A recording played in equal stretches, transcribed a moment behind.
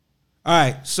All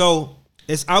right, so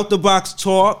it's Out the Box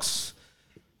Talks,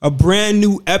 a brand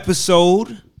new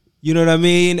episode. You know what I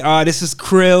mean? This is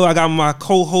Krill. I got my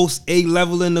co-host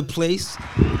A-Level in the place.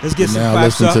 Let's get some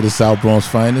claps listen up. to the South Bronx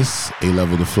finest,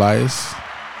 A-Level the Flyers.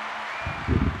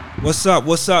 What's up?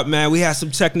 What's up, man? We had some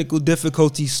technical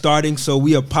difficulties starting, so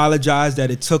we apologize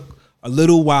that it took a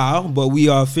little while, but we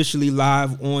are officially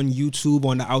live on YouTube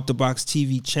on the Out the Box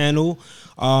TV channel.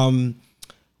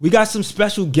 We got some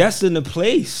special guests in the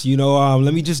place. You know,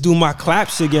 let me just do my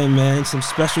claps again, man. Some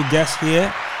special guests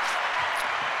here.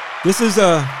 This is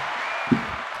an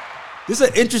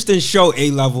interesting show,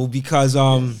 A-Level, because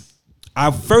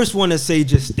I first want to say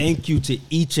just thank you to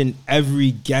each and every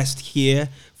guest here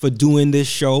for doing this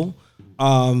show.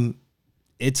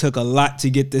 It took a lot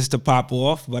to get this to pop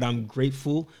off, but I'm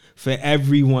grateful for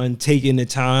everyone taking the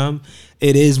time.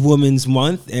 It is Women's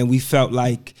Month, and we felt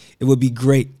like it would be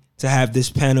great to have this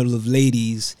panel of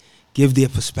ladies give their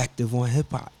perspective on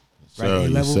hip hop. Right,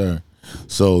 Yes, sir.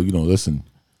 So, listen,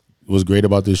 what's great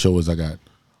about this show is I got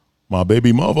my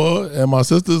baby mother and my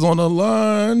sisters on the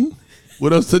line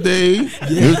with us today.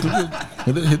 Yeah.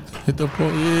 Hit the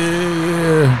point.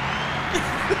 Yeah.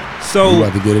 So we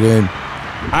about to get it in.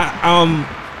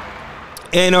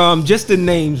 Just the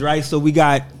names, right? So we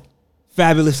got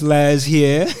Fabulous Les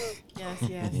here. Yes.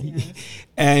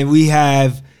 And we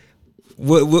have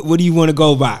what do you want to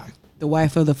go by? The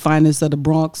wife of the finest of the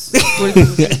Bronx. What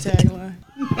is the tagline?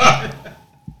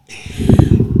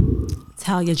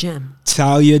 Talia Gem.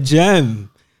 Talia Gem,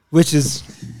 which is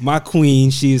my queen.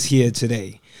 She is here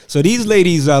today. So these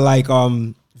ladies are like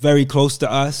very close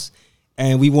to us,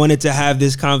 and we wanted to have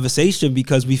this conversation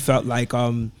because we felt like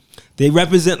they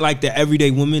represent like the everyday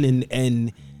woman,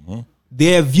 and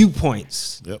their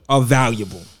viewpoints are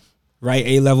valuable, right?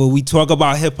 A-Level. We talk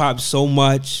about hip hop so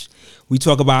much. We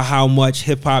talk about how much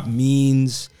hip hop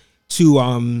means to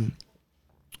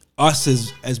us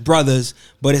as brothers,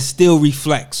 but it still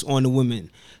reflects on the women.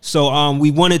 So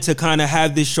we wanted to kind of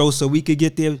have this show so we could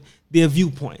get their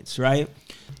viewpoints, right?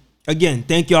 Again,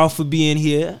 thank y'all for being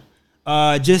here.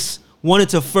 Just wanted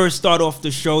to first start off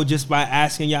the show just by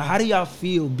asking y'all, how do y'all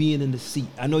feel being in the seat?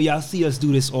 I know y'all see us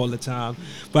do this all the time,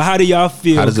 but how do y'all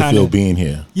feel? How does it feel being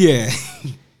here? Yeah.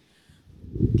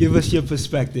 Give us your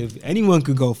perspective. Anyone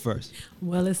could go first.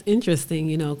 Well, it's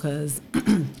interesting, because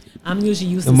I'm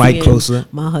usually used the to mic seeing closer.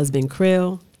 My husband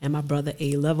Krill and my brother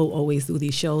A-Level always do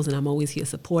these shows, and I'm always here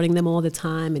supporting them all the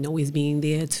time and always being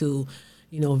there to,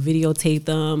 videotape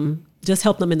them, just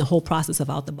help them in the whole process of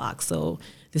Out the Box. So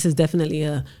this is definitely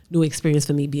a new experience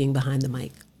for me being behind the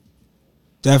mic.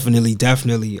 Definitely.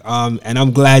 And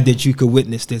I'm glad that you could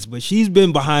witness this. But she's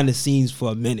been behind the scenes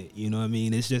for a minute, you know what I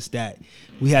mean? It's just that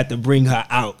we had to bring her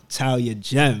out, Talia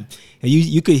Gem. And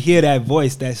you could hear that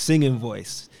voice, that singing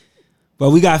voice. But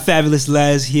we got Fabulous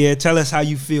Les here. Tell us how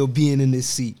you feel being in this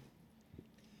seat.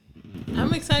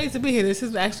 I'm excited to be here. This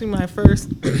is actually my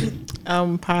first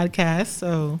podcast,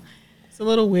 so it's a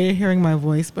little weird hearing my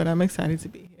voice, but I'm excited to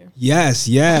be here. Yes.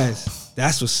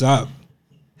 That's what's up.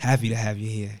 Happy to have you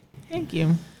here. Thank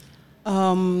you.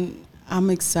 I'm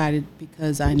excited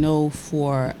because I know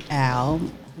for Al,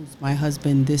 who's my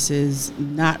husband, this is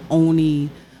not only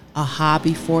a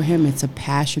hobby for him, it's a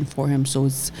passion for him. So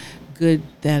it's good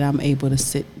that I'm able to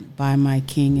sit by my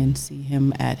king and see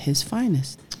him at his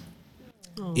finest.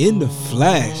 In the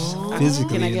flesh.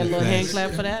 Physically. Can I get a little hand flesh.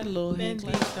 clap for that? A little hand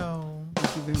clap.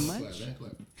 Thank you very much.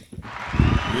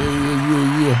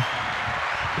 Yeah.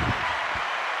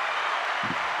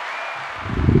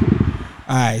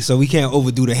 All right, so we can't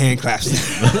overdo the hand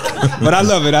claps. But I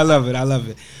love it.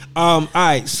 All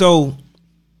right, so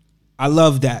I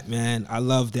love that, man. I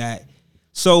love that.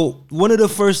 So one of the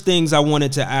first things I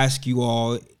wanted to ask you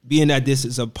all, being that this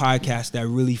is a podcast that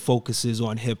really focuses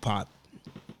on hip hop,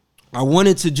 I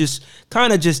wanted to just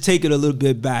kind of just take it a little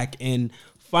bit back and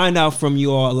find out from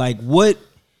you all, like, what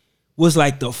was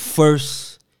like the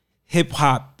first hip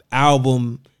hop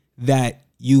album that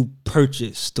you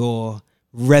purchased or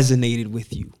resonated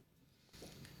with you?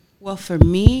 Well, for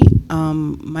me,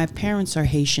 my parents are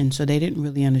Haitian, so they didn't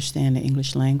really understand the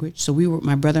English language. So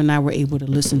my brother and I were able to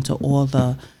listen to all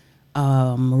the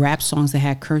rap songs that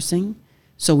had cursing.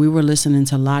 So we were listening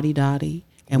to Lottie Dottie,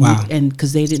 and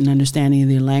because they didn't understand any of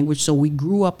their language, so we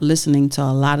grew up listening to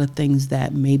a lot of things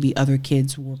that maybe other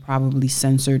kids were probably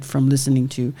censored from listening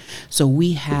to. So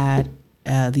we had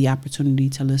the opportunity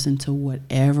to listen to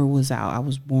whatever was out. I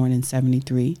was born in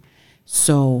 '73.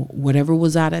 So whatever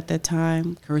was out at that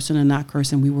time, cursing or not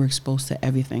cursing, we were exposed to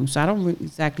everything. So I don't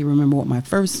exactly remember what my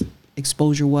first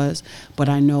exposure was, but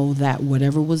I know that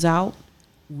whatever was out,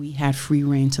 we had free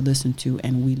reign to listen to,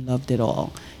 and we loved it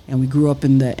all. And we grew up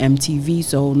in the MTV,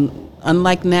 so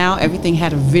unlike now, everything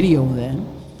had a video then.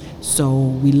 So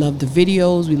we loved the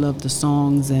videos, we loved the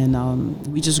songs, and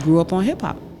we just grew up on hip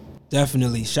hop.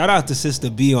 Definitely. Shout out to Sister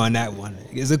B on that one.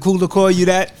 Is it cool to call you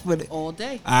that? All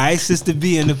day. All right, Sister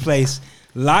B in the place.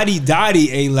 Lottie Dottie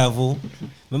A-level.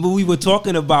 Remember we were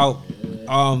talking about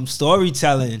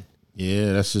storytelling.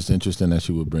 Yeah, that's just interesting that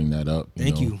you would bring that up.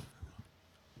 Thank you.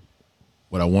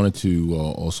 What I wanted to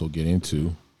also get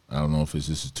into, I don't know if this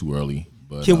is too early,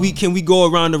 but Can we go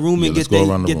around the room and let's get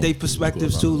go around the room. their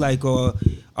perspectives Let's go too? around Like, or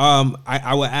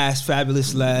I would ask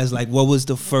Fabulous Les, like, what was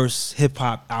the first hip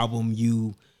hop album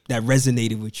that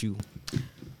resonated with you?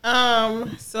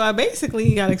 So I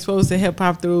basically got exposed to hip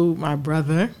hop through my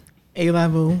brother,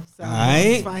 A-level. So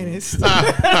Aight. finest. All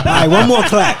right, one more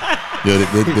clap. Yo,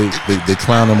 they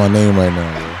clowning my name right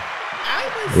now. Yo.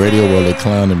 I would Radio say- world, they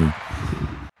clowning me.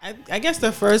 I guess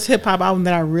the first hip hop album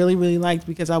that I really, really liked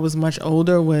because I was much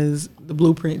older was The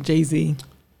Blueprint, Jay-Z.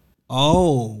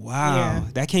 Oh wow, Yeah.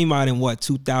 that came out in what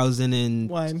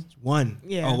 2001?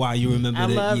 Yeah. Oh wow, you remember I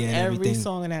that? love Yeah, and every everything.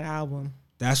 song on that album.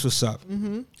 That's what's up.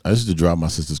 I used to drop my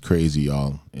sisters crazy,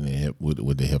 y'all, in the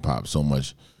with the hip hop so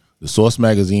much. The Source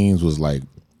magazines was like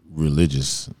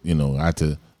religious. You know, I had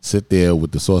to sit there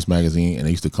with the Source magazine, and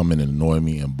they used to come in and annoy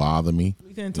me and bother me.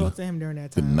 We couldn't talk to him during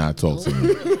that Could time. not talk to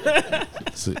me.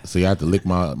 So you had to lick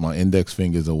my index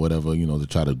fingers or whatever, you know, to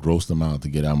try to gross them out to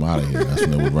get them out of here. That's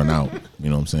when they would run out. You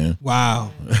know what I'm saying?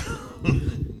 Wow.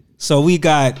 So we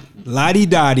got Lottie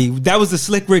Dottie. That was the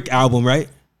Slick Rick album, right?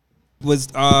 Was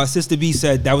Sister B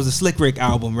said that was a Slick Rick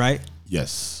album, right?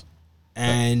 Yes.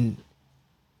 And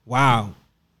wow.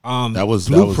 That was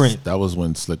Blueprint. that was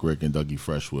when Slick Rick and Dougie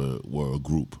Fresh were a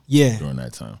group. Yeah. During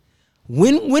that time.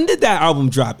 When did that album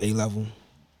drop, A-level?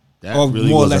 That Or really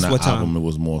more or wasn't less an what time? album. It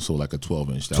was more so like a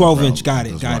 12-inch. 12-inch, got it,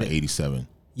 That was got around it. 87.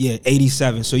 Yeah,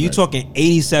 87. So you're Right. talking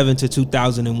 87 to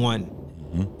 2001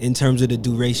 in terms of the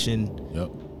duration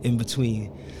Yep. in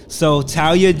between. So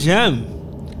Talia Gem,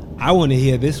 I want to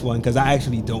hear this one because I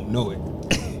actually don't know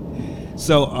it.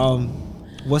 So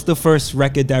what's the first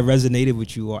record that resonated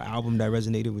with you or album that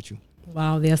resonated with you?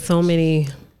 Wow, there's so many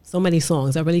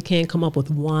songs. I really can't come up with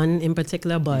one in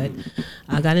particular, but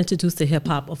I got introduced to hip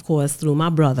hop, of course, through my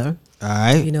brother. All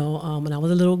right. You know, when I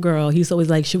was a little girl, he used to always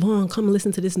like, Siobhan, come and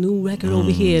listen to this new record over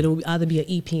here. It'll either be an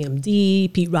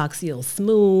EPMD, Pete Rock, CL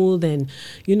Smooth, and,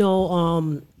 you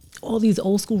know, all these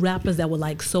old school rappers that were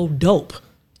like so dope,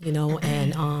 you know,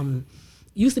 and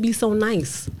it used to be so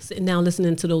nice sitting down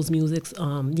listening to those new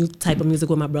type of music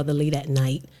with my brother late at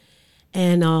night.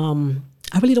 And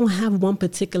I really don't have one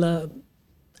particular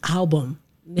album.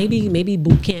 Maybe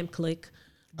Boot Camp Click.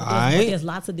 But there's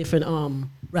lots of different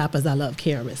rappers I love.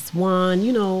 KRS One,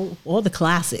 you know, all the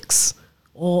classics,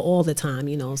 all the time,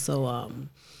 you know. So,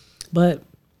 but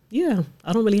yeah,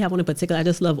 I don't really have one in particular. I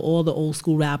just love all the old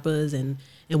school rappers and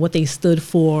what they stood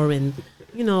for, and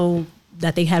you know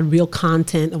that they had real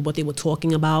content of what they were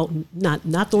talking about.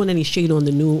 Not throwing any shade on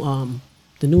the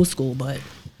new school, but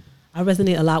I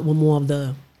resonate a lot with more of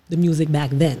the music back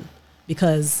then,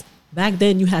 because back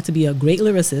then you had to be a great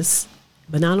lyricist,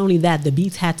 but not only that, the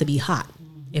beats had to be hot.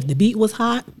 If the beat was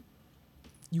hot,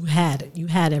 you had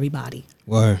everybody.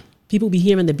 Word. People be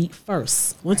hearing the beat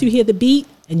first. Once you hear the beat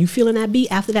and you feeling that beat,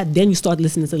 after that, then you start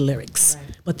listening to the lyrics.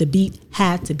 Right. But the beat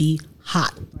had to be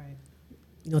hot, Right.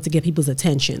 you know, to get people's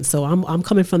attention. So I'm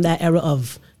coming from that era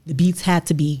of the beats had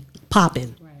to be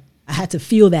popping. Right. I had to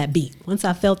feel that beat. Once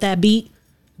I felt that beat,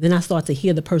 then I start to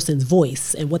hear the person's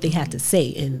voice and what they had to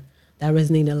say, and that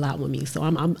resonated a lot with me. So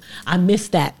I miss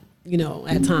that, you know,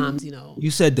 at times, you know.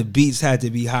 You said the beats had to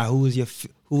be hot. Who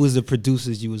was the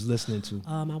producers you was listening to?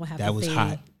 I would have that to was say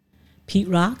hot. Pete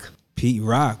Rock, Pete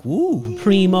Rock. Woo.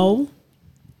 Primo.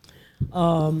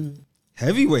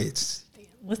 Heavyweights.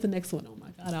 What's the next one? Oh my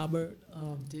God, Albert.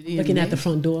 Diddy Looking and at the Nate.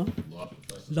 front door.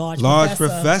 Large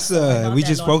Professor. Sorry about We that,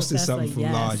 just Large posted Professor. something from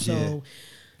Large, yeah. So,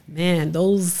 man,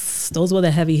 those were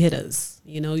the heavy hitters.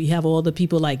 You know, you have all the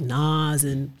people like Nas,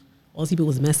 and all these people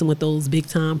was messing with those big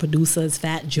time producers,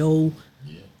 Fat Joe,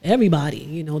 everybody.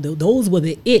 You know, those were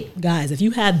the it guys. If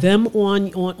you had them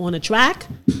on a track,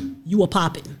 you were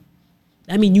popping.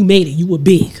 I mean, you made it. You were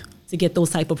big to get those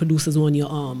type of producers on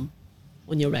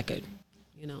your record.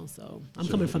 You know, so I'm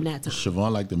coming from that time.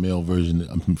 Siobhan like the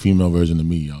female version of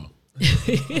me, y'all.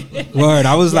 Word.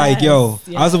 I was like, yo,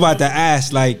 Yes, I was about to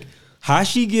ask, like, how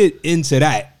she get into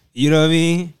that? You know what I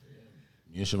mean?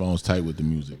 Me and Siobhan was tight with the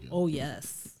music. Yo. Oh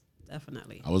yes,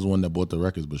 definitely. I was the one that bought the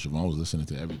records, but Siobhan was listening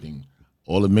to everything.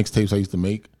 All the mixtapes I used to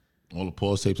make, all the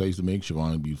pause tapes I used to make,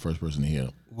 Siobhan would be the first person to hear.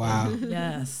 Wow.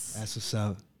 Yes. That's what's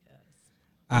up.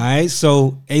 All right.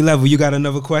 So, A-level, you got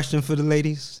another question for the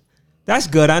ladies? That's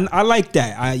good. I like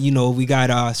that. We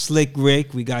got Slick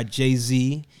Rick, we got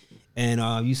Jay-Z,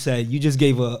 and you said you just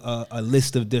gave a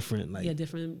list of different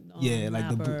different like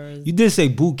rappers. you did say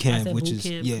Boot I Camp, said which Boot is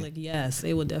Camp, yeah. Like, yes,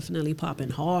 they were definitely popping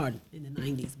hard in the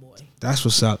 90s, boy. That's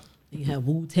what's up. You had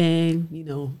Wu-Tang,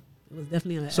 it was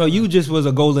definitely an So era. you just was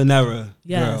a golden era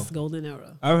Yes, girl. golden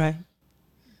era. All right.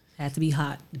 Had to be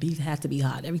hot. The beat had to be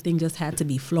hot. Everything just had to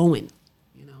be flowing.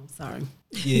 Sorry.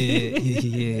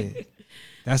 Yeah.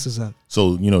 That's what's up.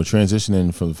 So,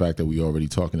 transitioning from the fact that we already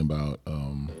talking about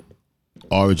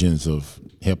origins of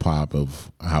hip hop,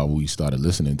 of how we started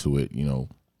listening to it,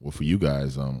 well, for you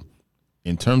guys,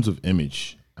 in terms of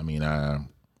image, I mean, I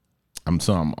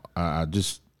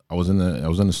was in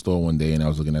the store one day and I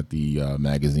was looking at the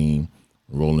magazine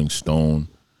Rolling Stone,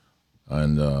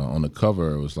 and on the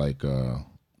cover it was like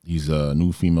these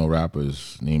new female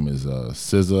rappers. Name is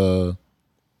SZA,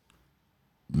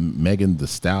 Megan Thee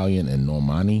Stallion, and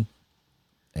Normani,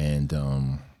 and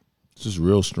it's just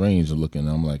real strange looking.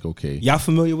 I'm like, okay. Y'all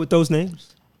familiar with those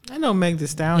names? I know Meg Thee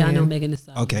Stallion. Yeah, I know Megan Thee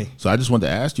Stallion. Okay. So I just wanted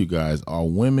to ask you guys: are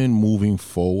women moving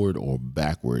forward or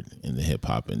backward in the hip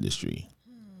hop industry?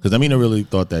 Because I really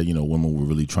thought that women were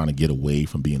really trying to get away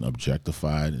from being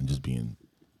objectified and just being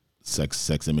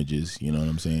sex images. You know what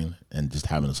I'm saying? And just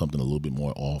having something a little bit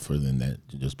more offer than that,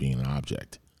 just being an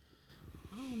object.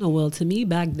 No, well, to me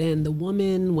back then, the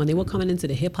women, when they were coming into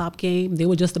the hip hop game, they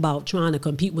were just about trying to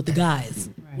compete with the guys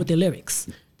with their lyrics.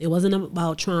 It wasn't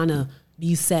about trying to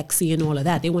be sexy and all of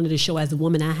that. They wanted to show, as a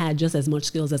woman, I had just as much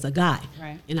skills as a guy.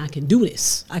 Right. And I can do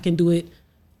this. I can do it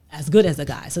as good as a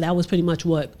guy. So that was pretty much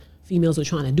what females were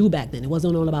trying to do back then. It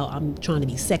wasn't all about I'm trying to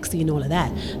be sexy and all of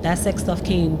that. That sex stuff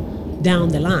came down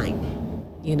the line,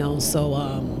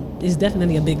 so it's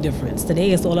definitely a big difference.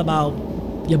 Today it's all about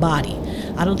your body.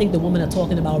 I don't think the women are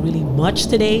talking about really much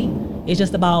today. It's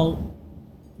just about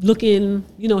looking,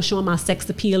 showing my sex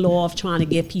appeal off, trying to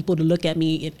get people to look at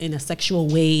me in a sexual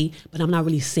way, but I'm not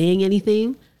really saying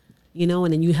anything, and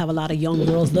then you have a lot of young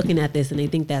girls looking at this and they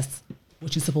think that's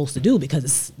what you're supposed to do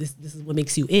because this is what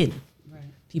makes you in. Right.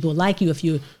 People like you if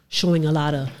you're showing a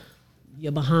lot of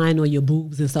your behind or your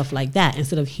boobs and stuff like that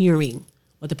instead of hearing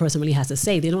what the person really has to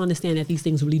say. They don't understand that these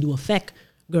things really do affect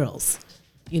girls.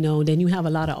 Then you have a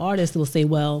lot of artists who will say,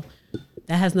 well,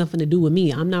 that has nothing to do with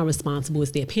me. I'm not responsible.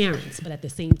 It's their parents. But at the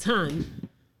same time,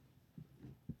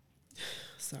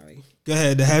 sorry. Go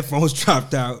ahead. The headphones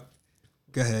dropped out.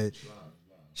 Go ahead.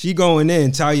 She going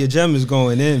in. Talia Jem is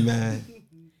going in, man.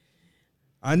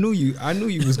 I knew you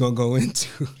was gonna go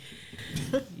into.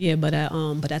 Yeah, but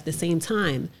at the same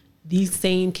time, these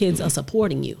same kids are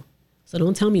supporting you. So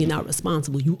don't tell me you're not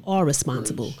responsible. You are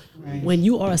responsible. Right. When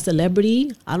you are a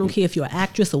celebrity, I don't care if you're an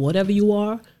actress or whatever you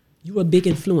are, you're a big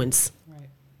influence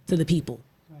to the people.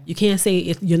 Right. You can't say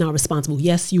if you're not responsible.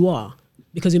 Yes, you are.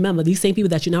 Because remember, these same people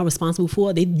that you're not responsible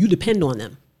for, you depend on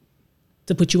them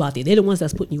to put you out there. They're the ones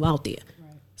that's putting you out there.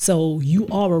 Right. So you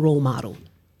are a role model.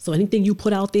 So anything you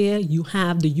put out there, you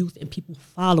have the youth and people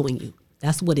following you.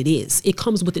 That's what it is. It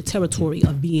comes with the territory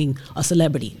of being a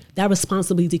celebrity. That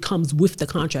responsibility comes with the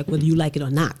contract, whether you like it or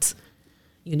not.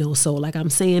 So like I'm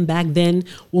saying, back then,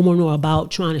 women were about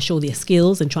trying to show their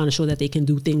skills and trying to show that they can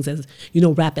do things as,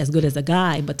 rap as good as a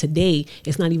guy. But today,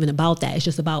 it's not even about that. It's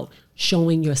just about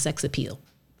showing your sex appeal.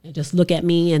 And just look at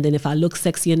me, and then if I look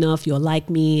sexy enough, you'll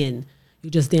like me, and you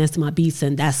just dance to my beats,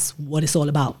 and that's what it's all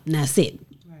about. And that's it.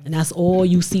 Right. And that's all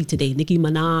you see today. Nicki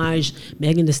Minaj,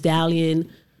 Megan Thee Stallion,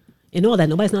 and all that.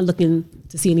 Nobody's not looking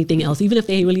to see anything else. Even if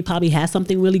they really probably has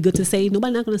something really good to say,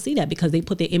 nobody's not going to see that because they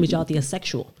put their image out there as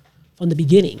sexual from the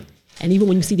beginning. And even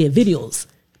when you see their videos,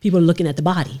 people are looking at the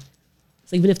body.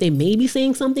 So even if they may be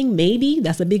saying something, maybe,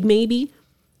 that's a big maybe,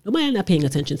 nobody's not paying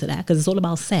attention to that because it's all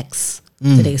about sex.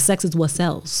 Today, sex is what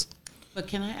sells. But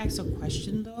can I ask a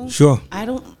question, though? Sure. I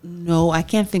don't know. I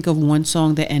can't think of one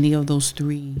song that any of those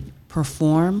three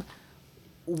perform.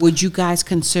 Would you guys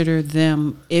consider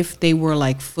them, if they were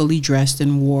like fully dressed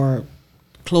and wore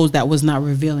clothes that was not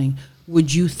revealing,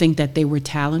 would you think that they were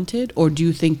talented, or do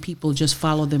you think people just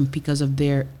follow them because of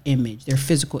their image, their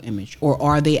physical image, or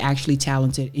are they actually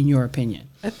talented in your opinion?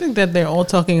 I think that they're all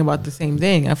talking about the same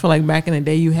thing. I feel like back in the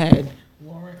day you had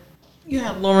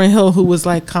Lauryn Hill, who was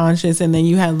like conscious, and then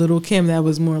you had Lil' Kim that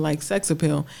was more like sex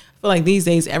appeal. I feel like these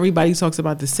days everybody talks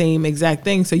about the same exact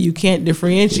thing, so you can't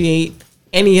differentiate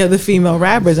any of the female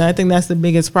rappers. And I think that's the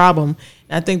biggest problem.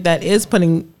 And I think that is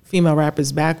putting female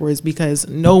rappers backwards because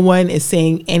no one is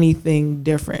saying anything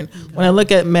different. When I look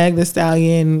at Meg Thee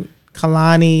Stallion,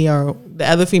 Kalani, or the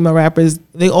other female rappers,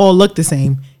 they all look the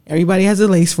same. Everybody has a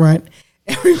lace front.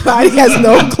 Everybody has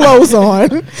no clothes on.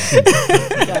 Got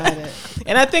it.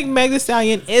 And I think Meg Thee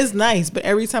Stallion is nice, but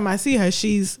every time I see her,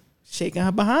 she's shaking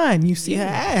her behind. You see her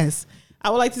ass. I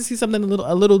would like to see something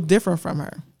a little different from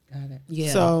her. Got it.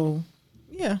 Yeah. So,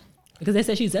 yeah. Because they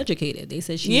said she's educated. They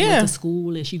said she went to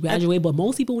school and she graduated, but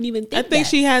most people wouldn't even think I think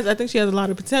that. she has a lot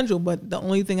of potential, but the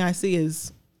only thing I see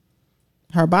is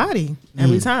her body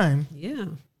every time. Yeah.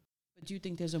 But do you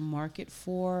think there's a market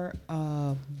for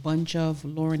a bunch of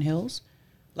Lauryn Hills?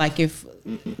 Like if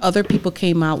other people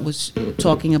came out was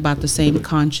talking about the same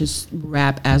conscious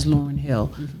rap as Lauryn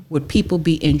Hill, would people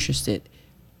be interested?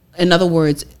 In other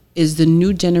words, is the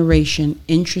new generation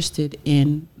interested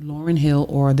in Lauryn Hill,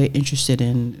 or are they interested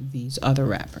in these other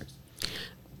rappers?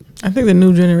 I think the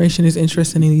new generation is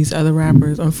interested in these other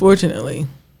rappers, unfortunately.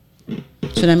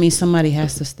 So that means somebody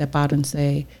has to step out and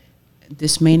say,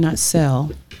 this may not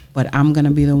sell, but I'm going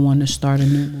to be the one to start a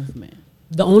new movement.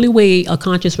 The only way a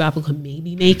conscious rapper could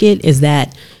maybe make it is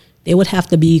that they would have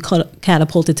to be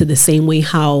catapulted to the same way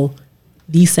how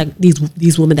these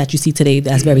women that you see today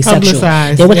that's very sexual.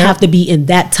 They would have to be in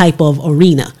that type of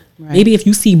arena. Right. Maybe if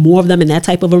you see more of them in that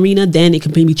type of arena, then it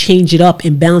can maybe change it up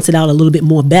and balance it out a little bit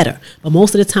more better. But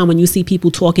most of the time when you see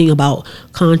people talking about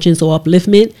conscience or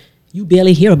upliftment, you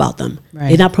barely hear about them. Right.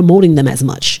 They're not promoting them as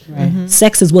much. Right. Mm-hmm.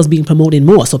 Sex is what's being promoted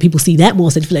more. So people see that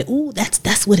more, so they feel like, ooh,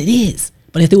 that's what it is.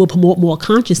 But if they would promote more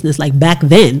consciousness like back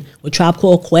then with Tribe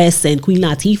Called Quest and Queen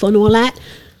Latifah and all that,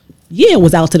 it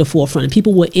was out to the forefront. And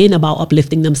people were in about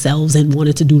uplifting themselves and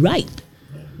wanted to do right.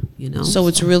 You know. So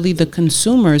it's really the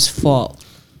consumer's fault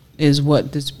is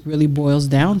what this really boils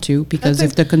down to. Because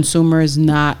if the consumers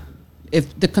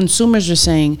are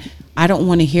saying, I don't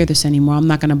want to hear this anymore, I'm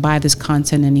not going to buy this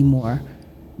content anymore,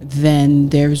 then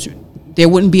there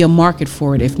wouldn't be a market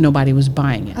for it if nobody was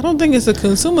buying it. I don't think it's the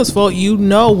consumer's fault. You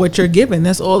know what you're given.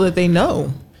 That's all that they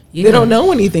know. Yeah. They don't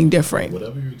know anything different.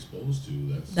 Whatever you're exposed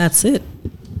to, that's it.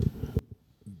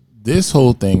 This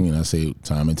whole thing, and I say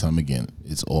time and time again,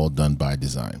 it's all done by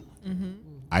design. Mm-hmm.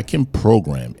 I can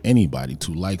program anybody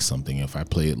to like something if I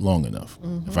play it long enough.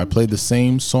 Mm-hmm. If I play the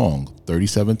same song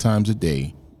 37 times a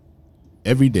day,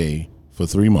 every day for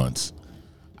 3 months,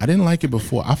 I didn't like it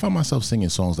before. I found myself singing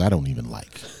songs I don't even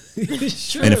like.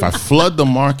 And if I flood the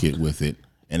market with it,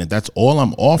 and if that's all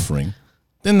I'm offering,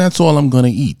 then that's all I'm going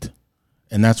to eat.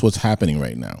 And that's what's happening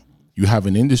right now. You have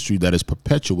an industry that is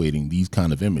perpetuating these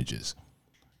kind of images.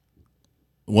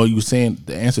 Well, you were saying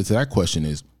the answer to that question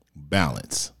is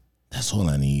balance. That's all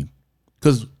I need.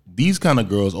 Because these kind of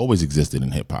girls always existed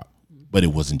in hip hop, but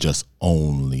it wasn't just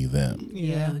only them.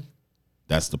 Yeah.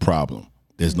 That's the problem.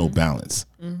 There's no balance.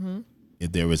 Mm-hmm.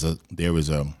 If there is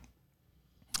a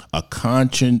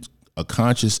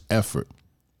conscious effort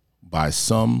by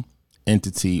some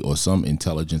entity or some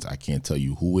intelligence, I can't tell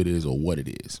you who it is or what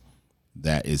it is,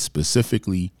 that is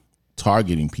specifically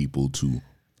targeting people to,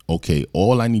 okay,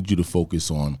 all I need you to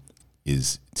focus on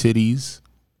is titties,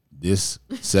 this,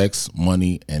 sex,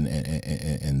 money,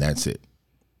 and that's it.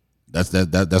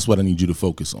 That's what I need you to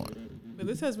focus on. But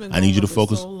this has been I need you to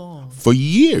focus so long. For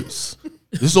years.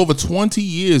 This is over 20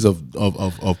 years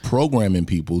of programming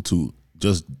people to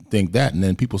just think that, and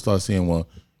then people start saying, well,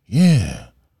 yeah,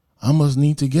 I must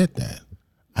need to get that.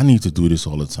 I need to do this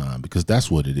all the time because that's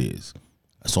what it is.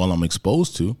 That's all I'm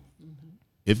exposed to. Mm-hmm.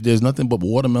 If there's nothing but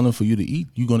watermelon for you to eat,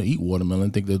 you're going to eat watermelon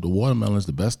and think that the watermelon is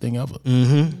the best thing ever.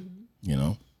 Mm-hmm. You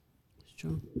know? It's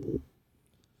true.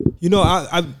 You know,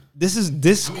 go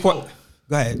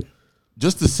ahead.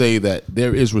 Just to say that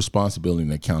there is responsibility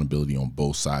and accountability on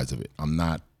both sides of it. I'm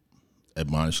not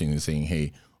admonishing and saying,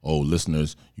 hey,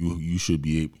 listeners, you should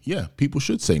be able. Yeah, people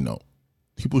should say no.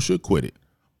 People should quit it.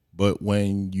 But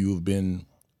when you've been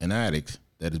an addict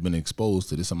that has been exposed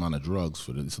to this amount of drugs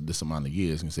for this amount of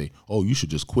years, and you say, you should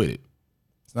just quit it.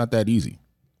 It's not that easy.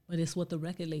 But it's what the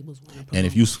record labels want to promote. And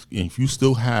if you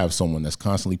still have someone that's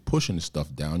constantly pushing this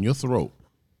stuff down your throat,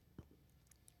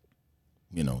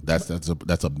 you know, that's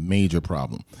a major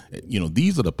problem. You know,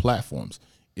 these are the platforms.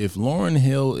 If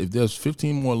there's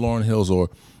 15 more Lauryn Hills, or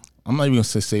I'm not even gonna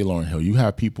say Lauryn Hill, you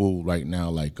have people right now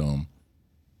like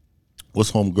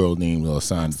what's homegirl name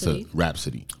signed to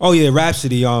Rhapsody. Oh yeah,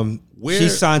 Rhapsody.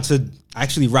 She's signed to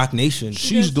actually Rock Nation.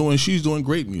 She's doing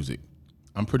great music.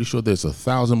 I'm pretty sure there's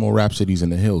 1,000 more Rhapsodies in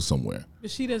the hills somewhere.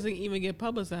 But she doesn't even get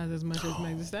publicized as much as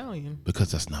Meg Thee Stallion.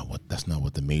 Because that's not what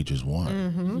the majors want.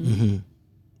 Mm-hmm. Mm-hmm.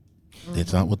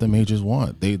 It's not what the majors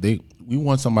want. We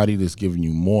want somebody that's giving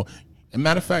you more. As a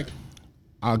matter of fact,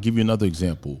 I'll give you another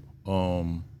example.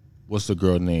 What's the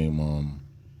girl name?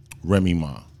 Remy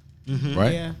Ma. Mm-hmm.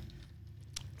 Right? Yeah.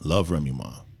 Love Remy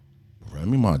Ma.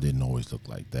 Remy Ma didn't always look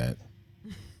like that.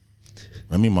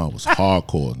 Remy Ma was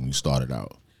hardcore when you started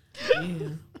out. Yeah.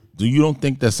 You don't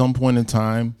think that at some point in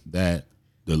time that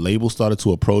the label started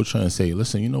to approach her and say,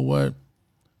 listen, you know what?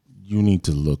 you need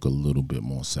to look a little bit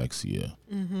more sexier.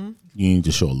 You need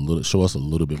to show us a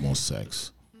little bit more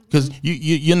sex, because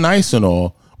you're nice and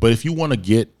all, but if you want to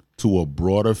get to a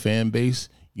broader fan base,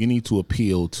 you need to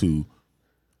appeal to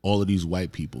all of these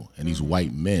white people and these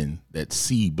white men that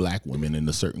see black women in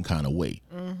a certain kind of way.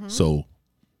 So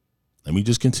let me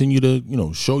just continue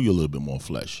to, show you a little bit more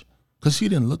flesh. Because she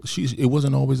didn't look, it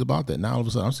wasn't always about that. Now all of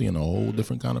a sudden I'm seeing a whole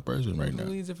different kind of person right now.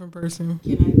 Completely different person.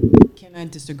 Can I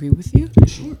disagree with you?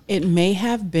 Sure. It may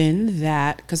have been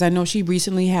that, because I know she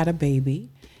recently had a baby,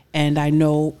 and I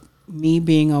know me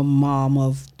being a mom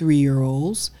of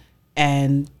 3-year-olds,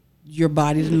 and your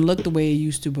body didn't look the way it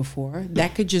used to before.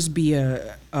 That could just be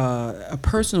a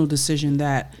personal decision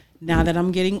that now that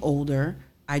I'm getting older,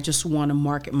 I just want to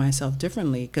market myself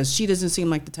differently, because she doesn't seem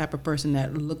like the type of person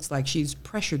that looks like she's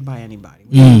pressured by anybody.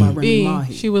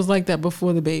 She was like that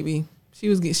before the baby. She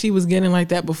was getting like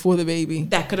that before the baby.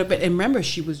 That could have been. And remember,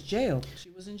 she was jailed. She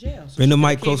was in jail. So Bring the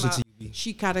mic closer to you.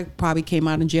 She kind of probably came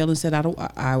out in jail and said,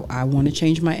 I want to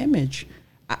change my image.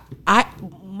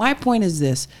 My point is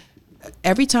this.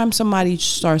 Every time somebody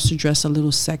starts to dress a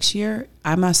little sexier,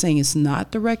 I'm not saying it's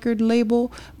not the record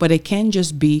label, but it can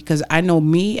just be, because I know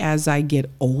me as I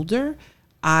get older,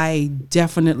 I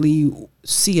definitely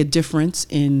see a difference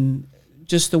in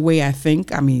just the way I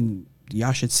think. I mean,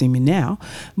 y'all should see me now,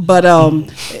 but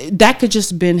that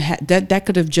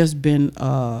could have just been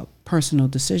a personal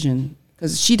decision,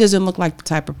 because she doesn't look like the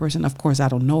type of person. Of course, I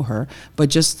don't know her, but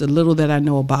just the little that I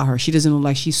know about her, she doesn't look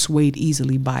like she's swayed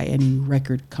easily by any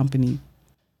record company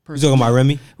person. You talking about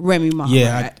Remy? Remy Ma.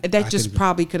 Yeah, that just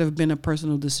probably could have been a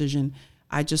personal decision.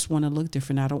 I just want to look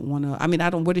different. I don't want to. I mean,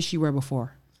 what did she wear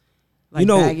before? Like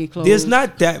baggy clothes? There's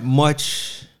not that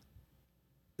much.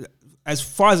 As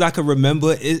far as I can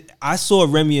remember, I saw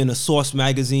Remy in a Source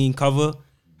magazine cover.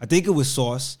 I think it was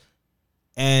Source,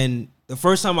 and the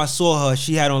first time I saw her,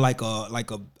 she had on like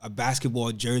a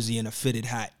basketball jersey and a fitted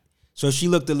hat, so she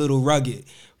looked a little rugged.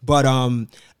 But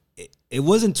it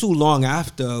wasn't too long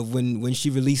after when she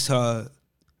released her,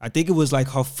 I think it was like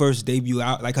her first debut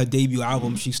out, like her debut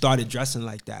album. She started dressing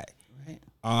like that. Right.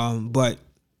 But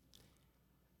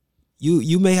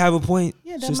you may have a point.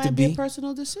 Yeah, that might be a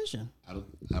personal decision.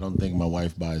 I don't think my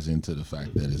wife buys into the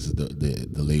fact that it's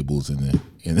the labels in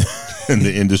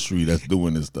the industry that's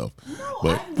doing this stuff. No,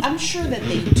 but I'm sure that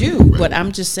they do. Right. But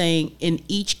I'm just saying, in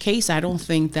each case, I don't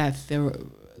think that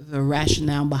the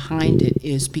rationale behind it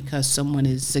is because someone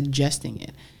is suggesting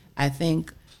it. I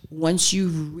think once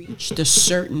you've reached a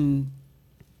certain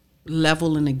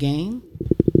level in the game,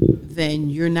 then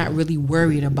you're not really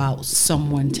worried about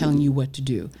someone telling you what to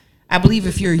do. I believe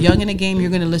if you're young in the game, you're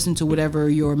going to listen to whatever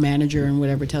your manager and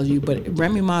whatever tells you. But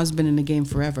Remy Ma's been in the game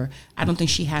forever. I don't think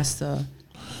she has to.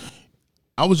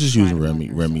 I was just using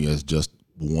Remy as just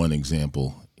one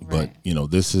example. Right.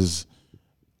 But, this is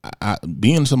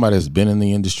being somebody that's been in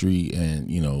the industry, and,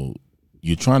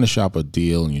 you're trying to shop a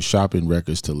deal and you're shopping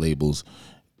records to labels.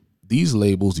 These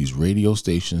labels, these radio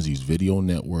stations, these video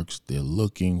networks, they're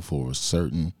looking for a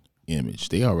certain image.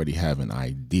 They already have an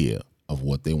idea of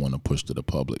what they want to push to the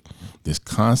public. This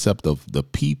concept of the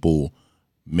people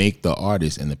make the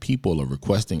artist and the people are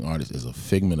requesting artists is a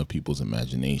figment of people's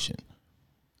imagination.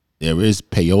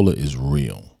 Payola is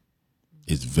real.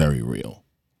 It's very real.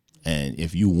 And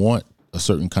if you want a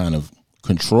certain kind of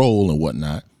control and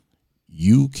whatnot,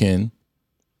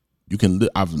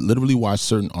 I've literally watched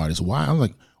certain artists. Why? I'm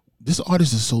like, this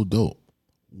artist is so dope.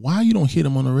 Why you don't hear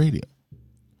them on the radio?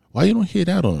 Why you don't hear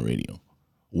that on the radio?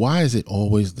 Why is it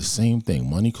always the same thing?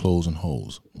 Money, clothes, and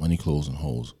hoes. Money, clothes, and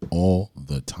hoes all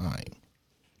the time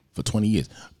for 20 years.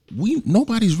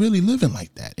 Nobody's really living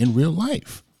like that in real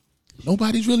life.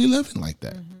 Nobody's really living like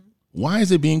that. Mm-hmm. Why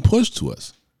is it being pushed to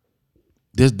us?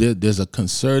 There's a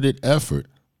concerted effort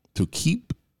to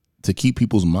keep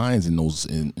people's minds in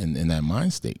that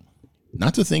mind state,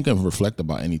 not to think and reflect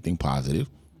about anything positive.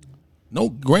 No,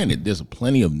 granted, there's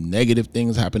plenty of negative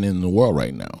things happening in the world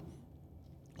right now.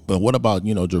 But what about,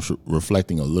 just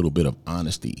reflecting a little bit of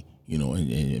honesty,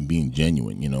 and being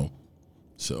genuine,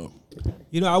 So,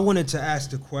 I wanted to ask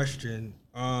the question,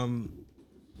 are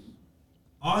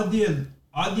there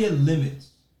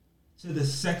limits to the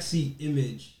sexy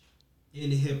image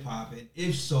in hip hop? And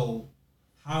if so,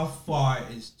 how far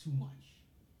is too much?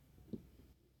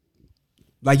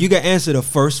 Like, you can answer the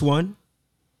first one.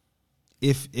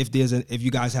 If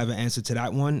you guys have an answer to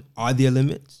that one, are there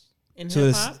limits? In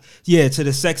hip hop? To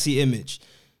the sexy image.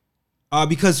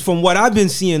 Because from what I've been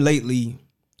seeing lately,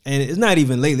 and it's not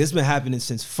even lately, it's been happening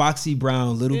since Foxy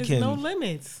Brown, Little There's Kim. No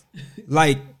limits.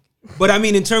 But I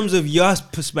mean, in terms of your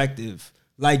perspective,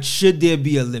 should there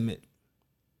be a limit?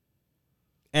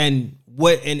 And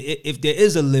if there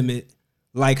is a limit,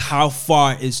 like how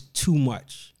far is too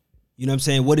much? You know what I'm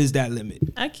saying? What is that limit?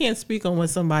 I can't speak on what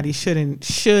somebody should and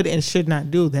should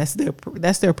not do. That's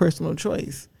their personal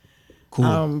choice.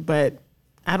 Cool. But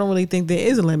I don't really think there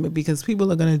is a limit because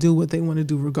people are going to do what they want to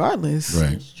do regardless.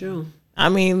 Right. It's true. I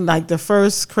mean, like the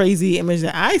first crazy image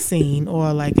that I seen,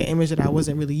 or like an image that I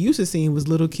wasn't really used to seeing, was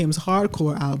Little Kim's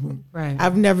hardcore album. Right.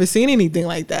 I've never seen anything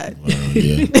like that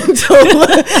Yeah.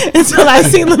 until I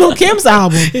seen Little Kim's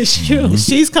album. It's true. If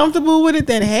she's comfortable with it,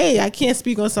 then hey, I can't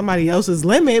speak on somebody else's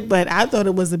limit, but I thought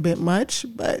it was a bit much.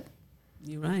 But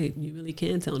You're right. You really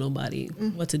can't tell nobody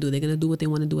what to do. They're gonna do what they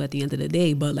want to do at the end of the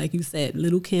day. But like you said,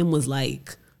 Little Kim was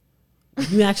like,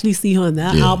 you actually see her on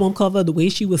that album cover, the way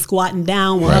she was squatting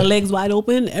down with her legs wide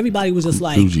open. Everybody was just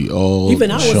like,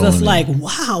 even I was just like,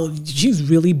 wow, she's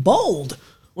really bold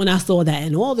when I saw that.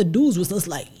 And all the dudes was just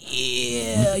like,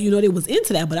 yeah, you know, they was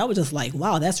into that. But I was just like,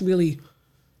 wow, that's really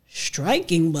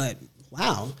striking. But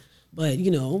wow. But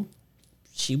you know,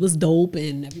 she was dope,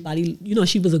 and everybody, you know,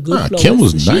 she was a good flow. Kim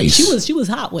was nice. She was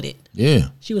hot with it. Yeah.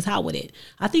 She was hot with it.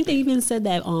 I think they even said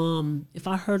that if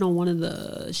I heard on one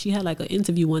of she had like an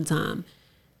interview one time,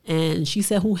 and she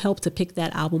said who helped to pick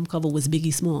that album cover was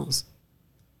Biggie Smalls.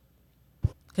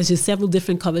 Because there's several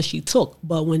different covers she took,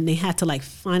 but when they had to like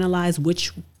finalize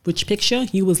which picture,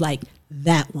 he was like,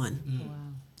 that one. Wow.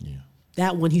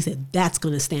 That one, he said, that's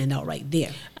going to stand out right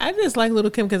there. I just like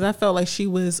Little Kim because I felt like she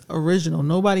was original.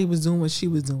 Nobody was doing what she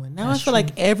was doing. Now I feel like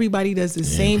everybody does the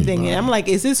same thing. And I'm like,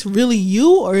 is this really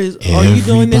you, or are you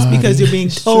doing this because you're being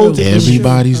told to do it?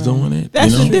 Everybody's doing it.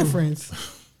 That's you the know? difference.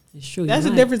 It's true. That's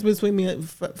you're the right. difference between me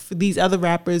for these other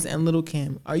rappers and Little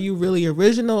Kim. Are you really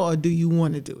original, or do you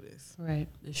want to do this? Right.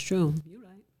 It's true. You're right.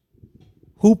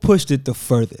 Who pushed it the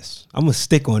furthest? I'm gonna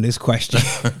stick on this question.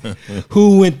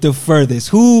 Who went the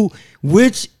furthest?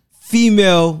 Which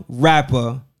female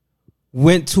rapper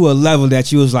went to a level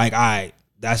that you was like, all right,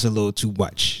 that's a little too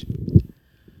much?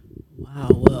 Wow,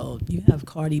 well, you have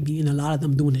Cardi B and a lot of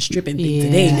them doing the stripping thing Yeah.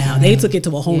 today now. They took it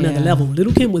to a whole nother Yeah. level.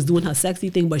 Little Kim was doing her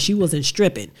sexy thing, but she wasn't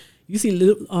stripping. You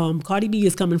see, Cardi B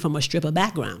is coming from a stripper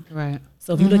background. Right.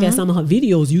 So if you look at some of her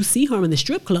videos, you see her in the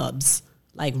strip clubs,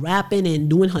 like rapping and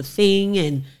doing her thing.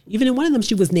 And even in one of them,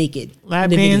 she was naked. Lap in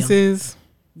the video. dances.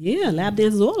 Yeah, lap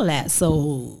dances, all of that.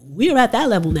 So we're at that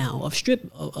level now of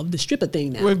the stripper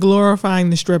thing now. We're glorifying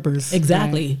the strippers.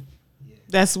 Exactly.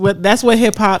 That's what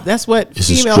hip hop. That's what It's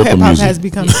a female stripper hip hop music. has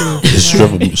become too.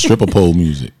 It's stripper pole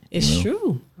music. It's you know?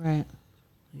 true. Right.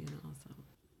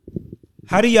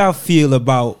 How do y'all feel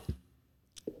about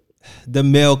the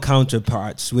male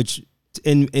counterparts, which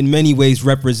in many ways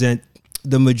represent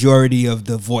the majority of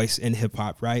the voice in hip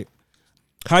hop, right?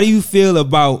 How do you feel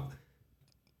about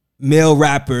male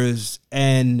rappers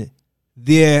and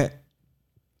their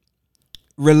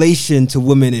relation to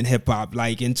women in hip hop,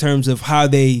 like in terms of how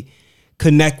they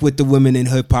connect with the women in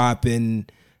hip hop,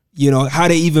 and you know how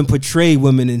they even portray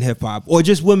women in hip hop, or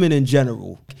just women in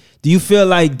general? Do you feel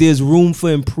like there's room for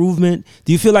improvement?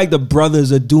 Do you feel like the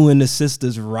brothers are doing the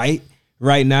sisters right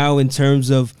now in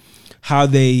terms of how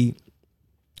they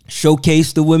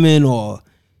showcase the women or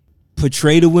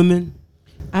portray the women?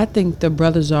 I think the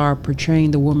brothers are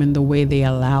portraying the woman the way they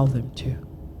allow them to.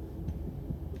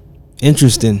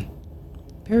 Interesting.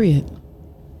 Period.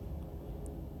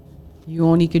 You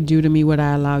only could do to me what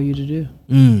I allow you to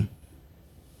do.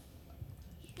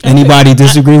 Anybody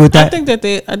disagree with that? I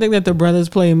think that the brothers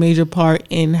play a major part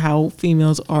in how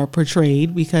females are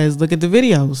portrayed, because look at the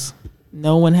videos.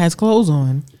 No one has clothes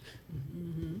on.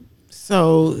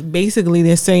 So basically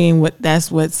they're saying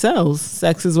that's what sells.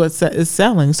 Sex is what is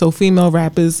selling. So female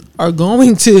rappers are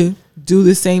going to do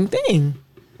the same thing.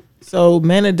 So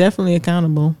men are definitely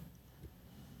accountable.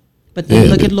 But then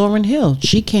look at Lauryn Hill.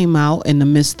 She came out in the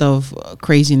midst of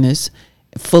craziness,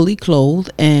 fully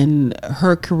clothed, and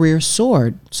her career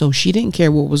soared. So she didn't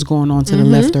care what was going on to the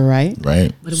left or right.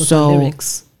 Right. But it was So, her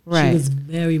lyrics. right. She was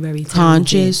very, very talented.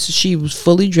 Conscious. She was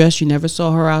fully dressed. You never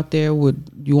saw her out there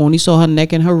you only saw her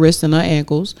neck and her wrists and her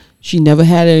ankles. She never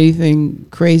had anything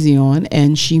crazy on,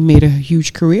 and she made a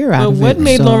huge career out But of it. what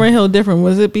made So- Lauryn Hill different?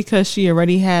 Was it because she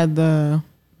already had the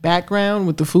background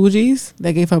with the Fugees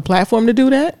that gave her a platform to do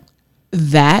that?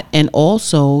 That, and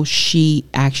also she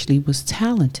actually was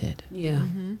talented. Yeah.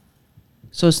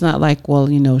 So it's not like, well,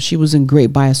 you know, she wasn't great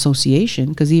by association,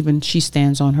 because even she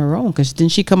stands on her own. Because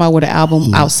didn't she come out with an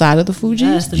album outside of the Fugees?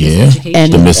 Yes, the Yeah. Miseducation.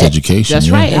 And The Miseducation, That's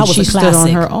yeah. right. That And was she a stood on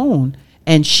classic. her own.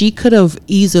 And she could have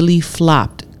easily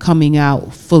flopped coming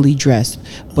out fully dressed,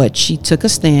 but she took a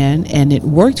stand and it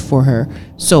worked for her.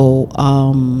 So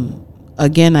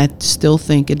again, I still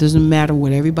think it doesn't matter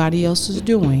what everybody else is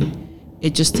doing.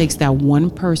 It just takes that one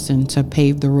person to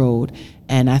pave the road.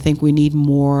 And I think we need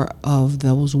more of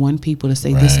those one people to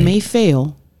say, this Right. may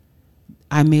fail.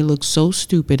 I may look so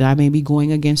stupid. I may be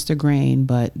going against the grain,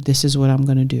 but this is what I'm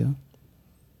going to do.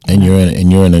 And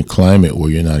you're in a climate where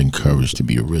you're not encouraged to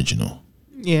be original.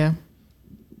 Yeah.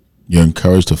 You're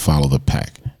encouraged to follow the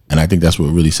pack. And I think that's what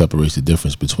really separates the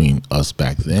difference between us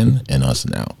back then and us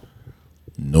now.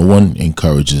 No one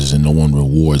encourages and no one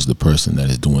rewards the person that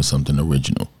is doing something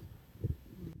original.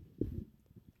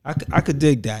 I could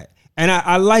dig that. And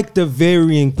I like the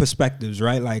varying perspectives,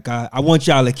 right? Like I want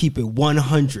y'all to keep it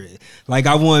 100. Like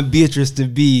I want Beatrice to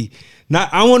be not.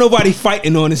 I don't want nobody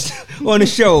fighting on this on the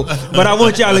show, but I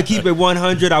want y'all to keep it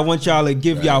 100. I want y'all to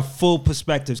give y'all full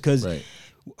perspectives because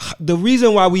the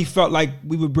reason why we felt like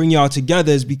we would bring y'all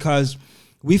together is because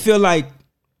we feel like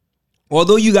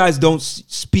although you guys don't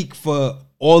speak for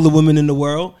all the women in the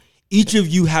world, each of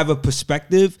you have a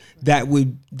perspective that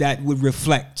would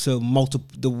reflect to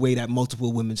the way that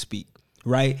multiple women speak,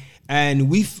 right? And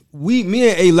me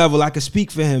and A Level, I could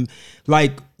speak for him.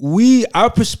 Like our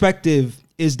perspective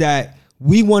is that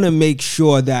we want to make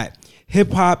sure that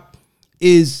hip hop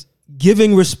is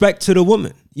giving respect to the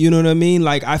woman. You know what I mean?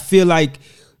 Like I feel like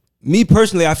me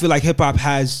personally, I feel like hip hop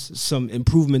has some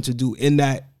improvement to do in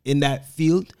that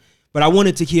field. But I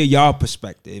wanted to hear y'all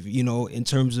perspective, you know, in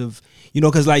terms of, you know,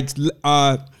 because like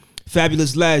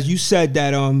Fabulous Laz, you said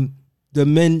that the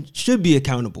men should be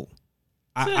accountable.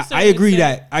 I agree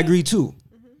that. I agree too.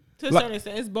 To a certain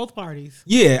extent, it's both parties.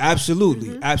 Yeah,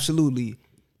 absolutely, absolutely.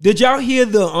 Did y'all hear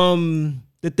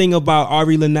the thing about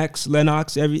Ari Lennox?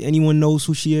 Anyone knows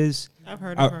who she is? I've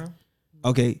heard of her.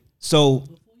 Okay, so.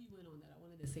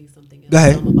 Say something Go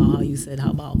ahead. about how you said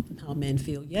how men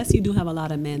feel. Yes, you do have a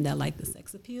lot of men that like the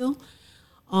sex appeal,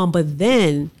 but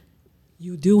then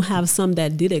you do have some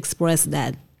that did express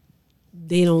that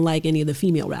they don't like any of the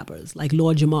female rappers, like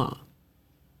Lord Jamar,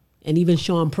 and even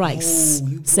Sean Price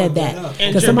said that.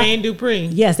 And Jermaine Dupri.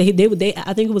 Yes, they.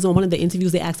 I think it was on one of the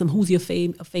interviews. They asked him, "Who's your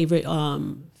favorite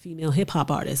female hip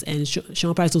hop artist?" And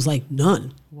Sean Price was like,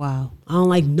 "None. Wow. I don't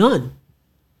like none."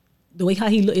 The way how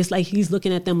he look, it's like he's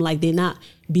looking at them like they're not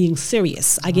being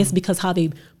serious. I guess because how they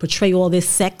portray all this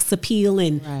sex appeal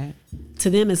and to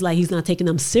them it's like he's not taking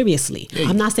them seriously.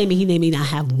 I'm not saying he may not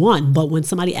have one, but when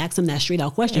somebody asks him that straight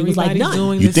out question, he's like,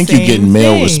 none. You think you're getting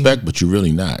male respect, but you're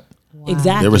really not. Wow.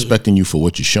 Exactly. They're respecting you for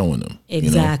what you're showing them.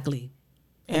 Exactly.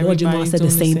 You know? Lord Jamar said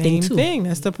the same thing too.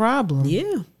 That's the problem.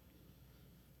 Yeah.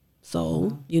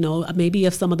 So, you know, maybe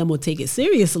if some of them would take it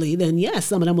seriously, then yes,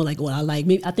 some of them were like, well, I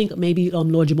think maybe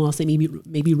Lord Jamal said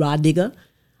maybe Rod Digger.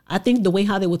 I think the way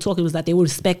how they were talking was that they would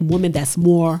respect women that's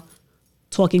more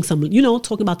talking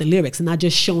about the lyrics and not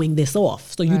just showing this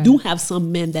off. So you do have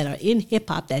some men that are in hip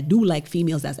hop that do like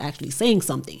females that's actually saying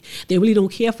something. They really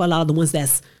don't care for a lot of the ones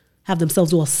that's have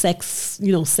themselves all sexed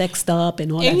up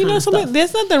and all that kind of stuff.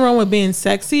 There's nothing wrong with being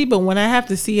sexy, but when I have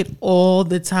to see it all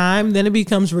the time, then it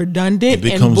becomes redundant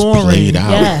and boring. Played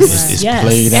out. Yes. It's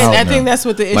played out. And I think that's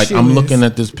what the issue is. Like I'm looking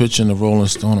at this picture in the Rolling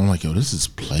Stone, I'm like, yo, this is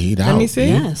played out. Let me see.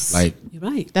 Yes. Like you're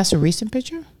right. That's a recent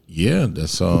picture? Yeah,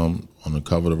 that's on the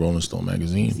cover of the Rolling Stone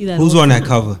magazine. See that Who's all on the that time.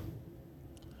 cover?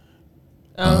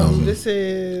 This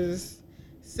is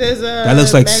SZA. That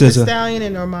looks like Meg SZA. Thee Stallion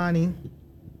and Normani.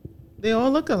 They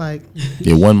all look alike.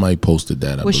 Yeah, one might posted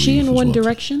that. Was she in as One well.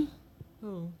 Direction?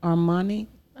 Who? Armani?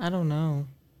 I don't know.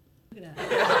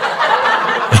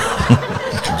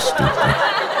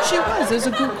 She was. There's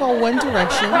a group called One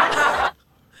Direction.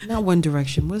 Not One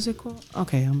Direction. What's it called?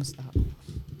 Okay, I'm going to stop.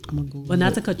 I'm going to Google But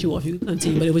not to cut you off, you can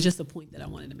continue, but it was just a point that I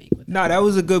wanted to make with that. No, that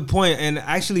was a good point, and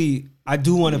actually, I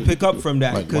do want to pick up from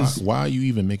that Like, because why are you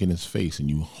even making this face and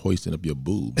you hoisting up your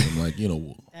boobs? I'm like,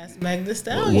 That's Meg Thee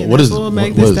Stallion. What That's is- what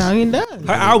Meg what Thee is- Stallion does.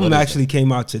 her album actually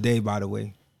came out today. By the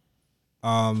way,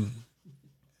 I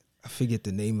forget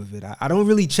the name of it. I don't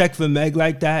really check for Meg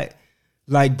like that,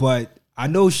 but I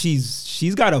know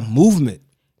she's got a movement.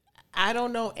 I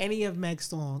don't know any of Meg's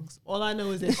songs. All I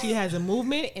know is that she has a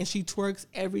movement and she twerks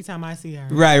every time I see her.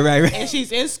 Right. And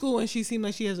she's in school and she seems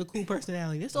like she has a cool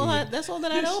personality. That's all. That's all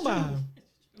that I know about her.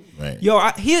 Right. Yo,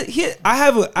 I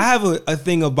have a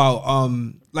thing about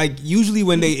like usually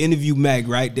when they interview Meg,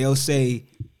 right? They'll say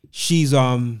she's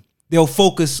they'll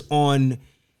focus on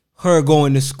her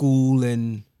going to school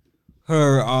and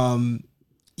her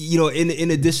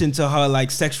in addition to her like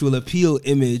sexual appeal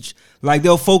image, like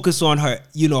they'll focus on her,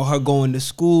 her going to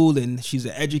school and she's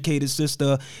an educated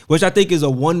sister, which I think is a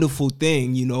wonderful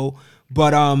thing,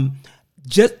 But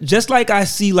just like I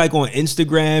see like on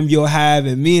Instagram, you'll have,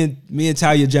 and me and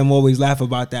Talia Jem always laugh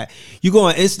about that. You go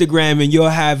on Instagram and you'll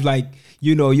have like,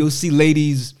 you'll see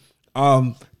ladies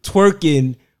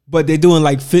twerking, but they're doing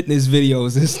like fitness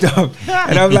videos and stuff.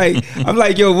 And I'm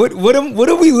like, yo, what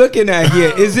are we looking at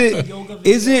here? Is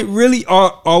it really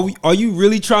are you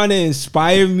really trying to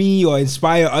inspire me or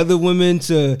inspire other women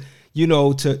to, you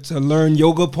know, to learn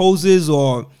yoga poses,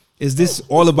 or is this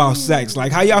all about sex?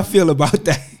 Like, how y'all feel about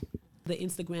that? The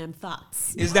Instagram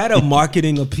thoughts. Is that a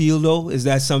marketing appeal though? Is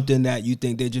that something that you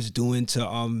think they're just doing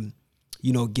to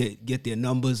you know, get their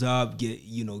numbers up, get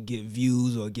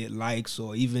views or get likes,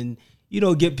 or even, you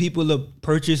know, get people to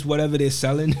purchase whatever they're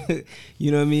selling?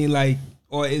 You know what I mean? Like,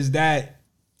 or is that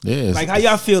like, how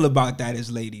y'all feel about that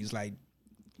as ladies? Like,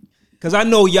 cause I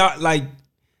know y'all, like,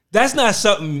 that's not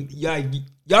something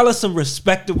y'all are some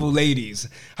respectable ladies.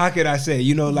 How could I say?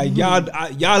 You know, like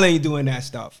y'all ain't doing that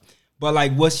stuff. But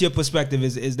like, what's your perspective?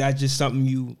 Is that just something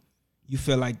you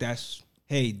feel like that's,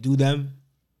 hey, do them,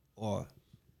 or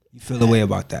you feel the way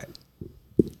about that?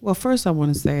 Well, first I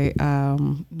want to say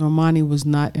Normani was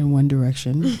not in One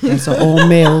Direction. That's an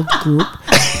all-male group.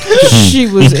 She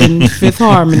was in Fifth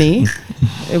Harmony.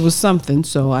 It was something.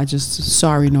 So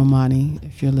sorry, Normani,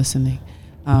 if you're listening.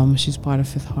 She's part of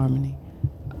Fifth Harmony.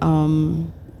 I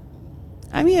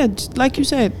mean, yeah, like you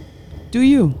said, do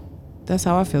you. That's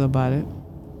how I feel about it.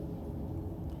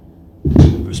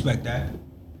 Respect that.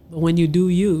 But when you do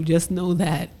you, just know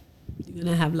that you're going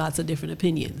to have lots of different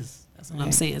opinions. That's what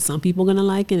I'm saying. Some people are going to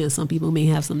like it, and some people may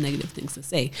have some negative things to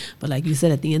say. But like you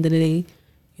said, at the end of the day, you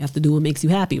have to do what makes you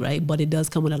happy, right? But it does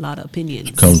come with a lot of opinions.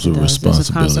 It comes with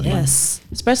responsibility. Yes.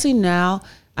 Especially now,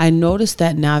 I noticed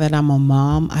that now that I'm a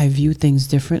mom, I view things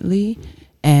differently.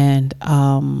 And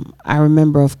I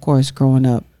remember, of course, growing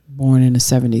up, born in the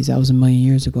 70s, that was a million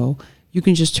years ago. You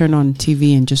can just turn on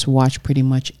TV and just watch pretty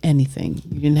much anything.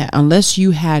 You didn't unless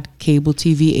you had cable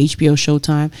TV, HBO,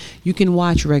 Showtime, you can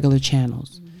watch regular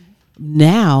channels. Mm-hmm.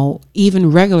 Now, even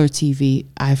regular TV,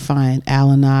 I find Al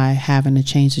and I having to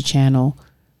change the channel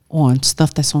on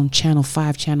stuff that's on Channel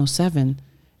 5, Channel 7.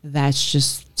 That's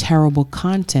just terrible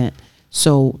content.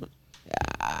 So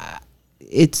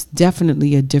it's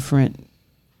definitely a different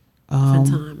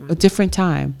time, right? A different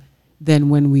time than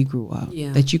when we grew up.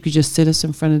 Yeah. That you could just sit us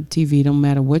in front of the TV, no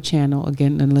matter what channel,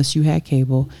 again, unless you had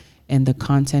cable, and the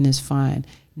content is fine.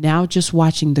 Now just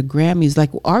watching the Grammys, like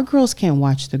our girls can't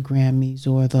watch the Grammys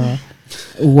or the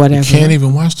whatever. You can't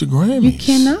even watch the Grammys. You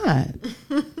cannot.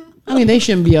 I mean, they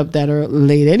shouldn't be up that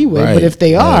late anyway, Right, but if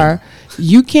they right. are,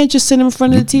 you can't just sit in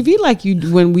front of the TV like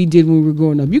when we were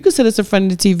growing up. You could sit us in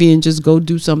front of the TV and just go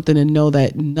do something and know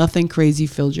that nothing crazy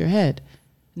filled your head.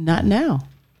 Not now.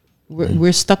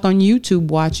 We're stuck on YouTube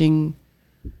watching,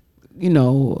 you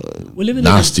know, We're living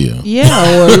Nastia.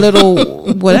 yeah, or a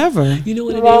little whatever. You know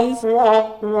what it is?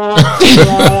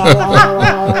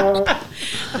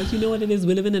 But you know what it is?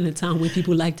 We're living in a time where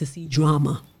people like to see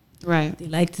drama. Right. They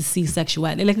like to see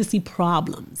sexuality. They like to see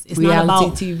problems. It's Reality not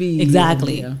about TV.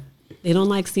 Exactly. Yeah. They don't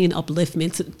like seeing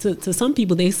upliftment. To some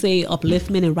people, they say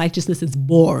upliftment and righteousness is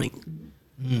boring.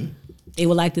 They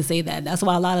would like to say that. That's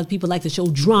why a lot of people like to show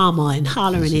drama and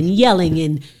hollering and yelling,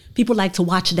 and people like to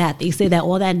watch that. They say that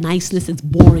all that niceness is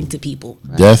boring to people.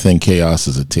 Right. Death and chaos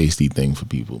is a tasty thing for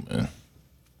people, man.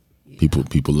 Yeah.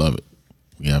 People love it.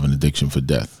 We have an addiction for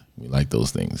death. We like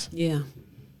those things. Yeah.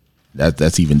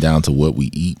 That's even down to what we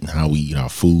eat and how we eat our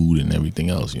food and everything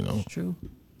else, you know. True.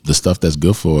 The stuff that's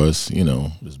good for us, you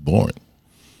know, is boring.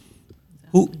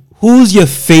 Who's your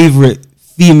favorite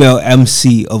female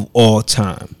MC of all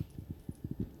time?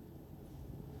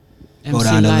 Go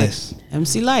down the list.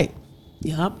 MC Light.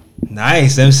 Yup.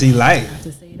 Nice, MC Light.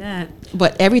 To say that.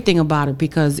 But everything about her,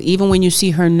 because even when you see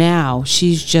her now,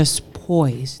 she's just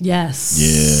poised. Yes.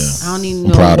 Yeah. I don't even I'm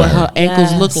know proud what of her. her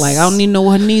ankles look Yes. like. I don't even know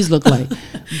what her knees look like.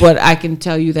 But I can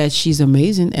tell you that she's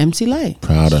amazing. MC Light.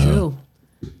 Proud of her. True.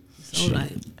 So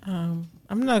right.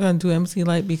 I'm not gonna do MC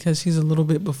Light because she's a little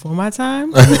bit before my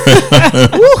time.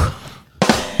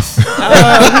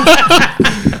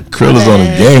 Krill is on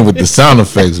the game with the sound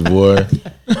effects, boy.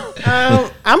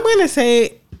 I'm gonna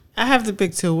say I have to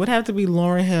pick two. It would have to be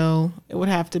Lauryn Hill. It would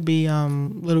have to be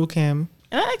Lil' Kim.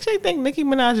 And I actually think Nicki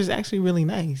Minaj is actually really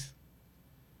nice.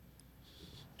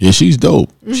 Yeah, she's dope.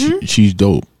 She's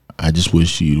dope. I just wish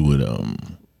she would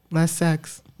Less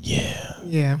sex. yeah.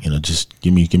 Yeah. You know, just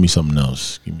give me something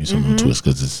else. Give me some twist,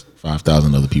 because there's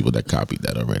 5,000 other people that copied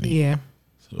that already. Yeah.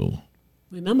 So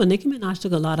Remember, Nicki Minaj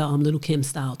took a lot of Lil' Kim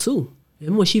style too.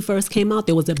 Remember when she first came out,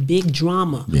 there was a big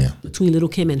drama between Lil'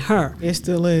 Kim and her. It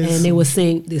still is. And they were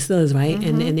saying, this is right,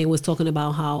 and they was talking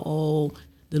about how, oh,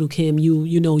 Lil' Kim,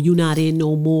 you know, you not in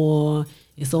no more.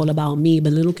 It's all about me.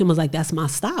 But Lil' Kim was like, that's my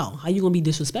style. How you gonna be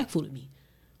disrespectful to me?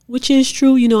 Which is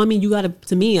true, you know. I mean, you gotta.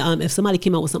 To me, if somebody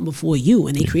came out with something before you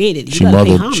and they created it, you she gotta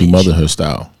pay mothered homage. she mothered her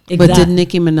style. But did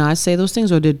Nicki Minaj say those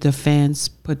things, or did the fans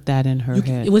put that in her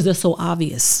head? It was just so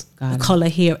obvious. Got The it. color,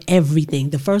 hair, everything.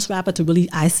 The first rapper to really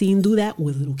I seen do that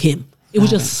was Lil' Kim. It was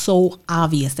just so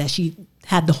obvious that she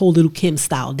had the whole Lil' Kim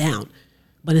style down.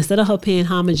 But instead of her paying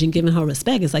homage and giving her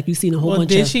respect, it's like you seen a whole bunch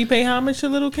Did of. she pay homage to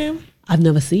Little Kim? I've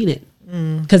never seen it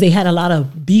because they had a lot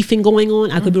of beefing going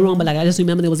on. I could be wrong, but like I just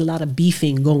remember there was a lot of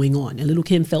beefing going on, and Lil'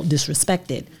 Kim felt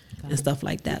disrespected and stuff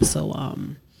like that. So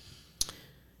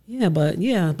yeah,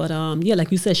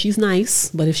 like you said, she's nice,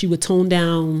 but if she would tone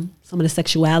down some of the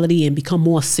sexuality and become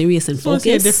more serious and So let's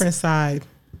see a focused, different side.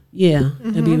 yeah,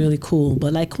 it'd be really cool.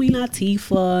 But like Queen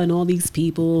Latifah and all these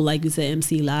people, like you said,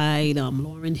 MC Lyte,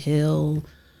 Lauryn Hill,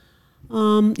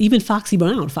 even Foxy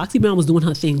Brown. Foxy Brown was doing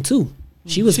her thing too.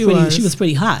 She was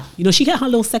pretty hot. You know, she had her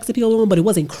little sex appeal on, but it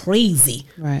wasn't crazy.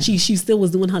 Right. She still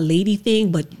was doing her lady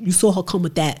thing, but you saw her come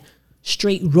with that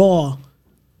straight raw,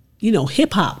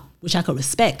 hip hop, which I could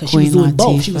respect because she was Queen doing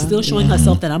both. She was Latifah. still showing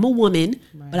herself that I'm a woman,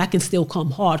 but I can still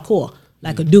come hardcore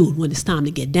like a dude when it's time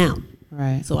to get down.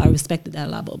 Right. So I respected that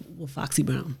a lot with Foxy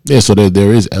Brown. Yeah, so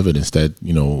there is evidence that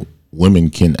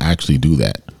women can actually do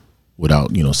that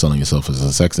without selling yourself as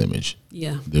a sex image.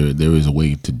 Yeah. There is a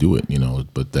way to do it,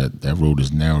 but that road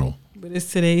is narrow, But is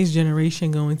today's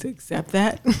generation going to accept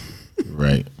that?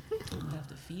 right? You have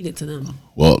to feed it to them.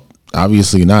 Well,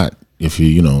 obviously not. If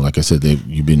like I said,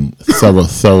 you've been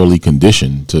thoroughly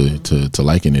conditioned to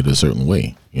liking it a certain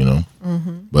way,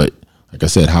 But like I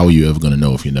said, how are you ever going to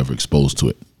know if you're never exposed to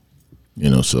it?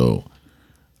 So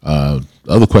the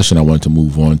other question I wanted to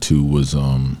move on to was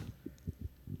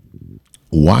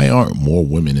why aren't more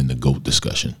women in the GOAT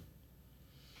discussion?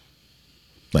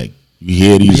 Like you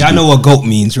hear these, Y'all know what GOAT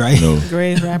means, right?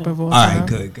 Greatest rapper of all All time.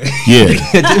 right, good. yeah.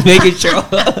 Just making sure.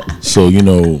 So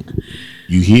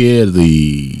you hear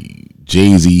the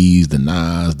Jay-Z's, the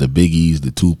Nas, the Biggies,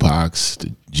 the Tupacs,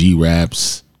 the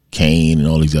G-Raps, Kane, and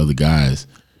all these other guys.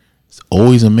 It's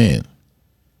always a man.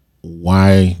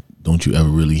 Why don't you ever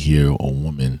really hear a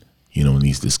woman, in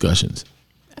these discussions?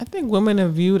 I think women are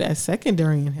viewed as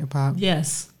secondary in hip hop.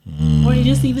 Yes. Or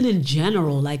just even in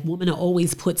general, like women are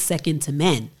always put second to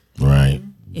men. Right.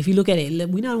 If you look at it,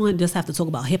 we not only just have to talk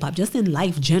about hip hop, just in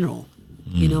life general.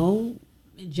 In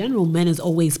general, men is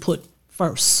always put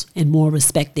first and more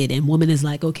respected, and women is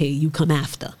like, okay, you come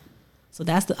after. So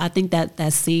I think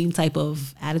that same type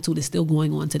of attitude is still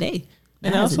going on today.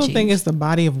 And I also think it's the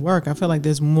body of work. I feel like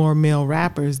there's more male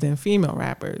rappers than female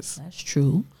rappers that's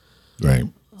true. Right.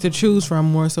 to choose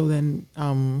from, more so than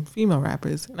female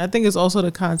rappers. And I think it's also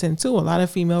the content too. A lot of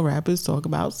female rappers talk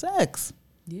about sex.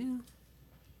 Yeah.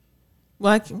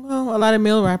 Well, a lot of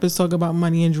male rappers talk about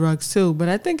money and drugs too. But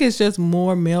I think it's just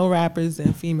more male rappers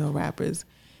than female rappers.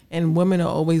 And women are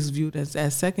always viewed as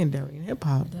secondary in hip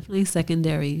hop. Definitely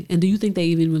secondary. And do you think they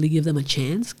even really give them a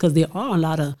chance? Because there are a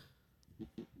lot of,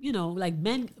 like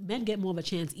men get more of a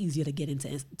chance easier to get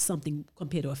into something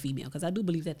compared to a female. Because I do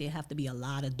believe that there have to be a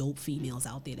lot of dope females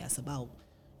out there that's about,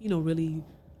 really.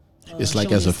 It's like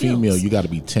showing as a their female, skills. you got to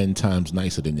be 10 times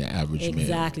nicer than the average man.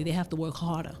 Exactly. They have to work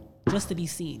harder just to be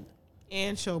seen.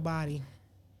 And show body.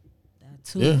 That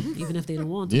too. Yeah. Even if they don't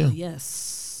want to. Yeah.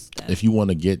 Yes. If you want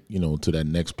to get, to that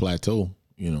next plateau,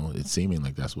 it's seeming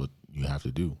like that's what you have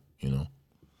to do,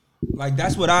 Like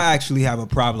that's what I actually have a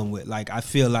problem with. Like I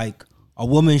feel like a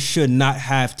woman should not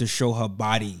have to show her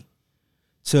body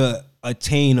to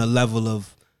attain a level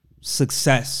of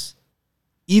success,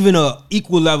 even a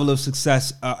equal level of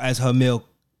success as her male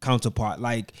counterpart.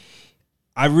 Like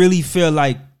I really feel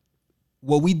like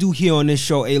what we do here on this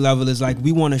show, A Level, is like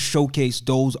we want to showcase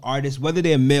those artists, whether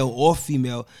they're male or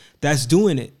female, that's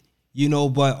doing it.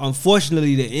 But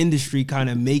unfortunately the industry kind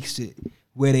of makes it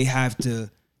where they have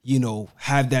to,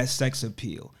 have that sex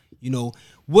appeal.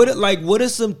 What are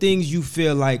some things you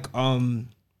feel like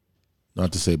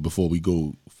Not to say before we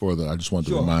go further, I just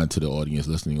wanted to remind to the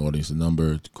listening audience, the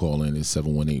number to call in is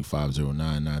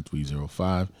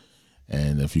 718-509-9305.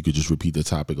 And if you could just repeat the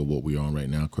topic of what we're on right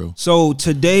now, Crow. So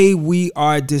today we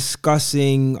are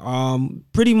discussing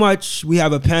pretty much we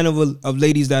have a panel of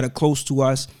ladies that are close to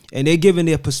us, and they're giving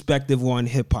their perspective on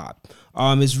hip hop.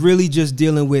 It's really just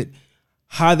dealing with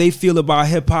how they feel about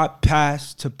hip hop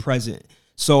past to present.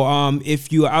 So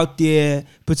if you're out there,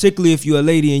 particularly if you're a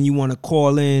lady and you want to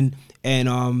call in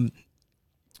and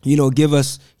give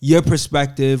us your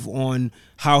perspective on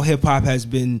how hip hop has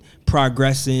been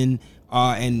progressing,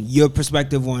 and your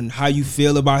perspective on how you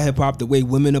feel about hip hop, the way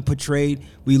women are portrayed,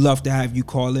 we love to have you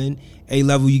call in. A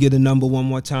Level, you get a number one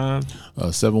more time.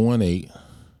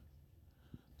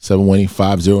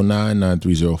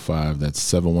 718-509-9305. That's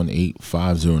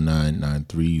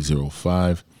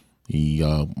 718-509-9305.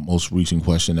 The most recent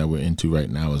question that we're into right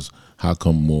now is how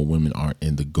come more women aren't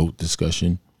in the GOAT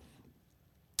discussion?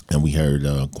 And we heard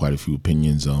quite a few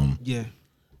opinions. Yeah,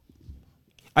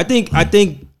 I think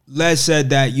Les said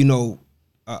that, you know,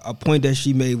 a point that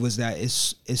she made was that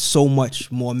it's so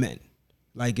much more men,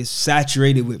 like it's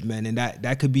saturated with men, and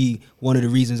that could be one of the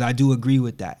reasons. I do agree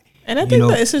with that. And I think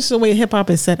that it's just the way hip hop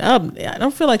is set up. I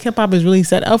don't feel like hip hop is really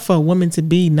set up for a woman to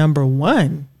be number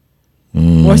one.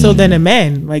 More so than a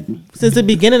man, like since the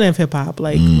beginning of hip hop.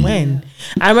 Like when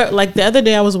I remember, like the other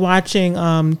day, I was watching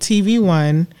TV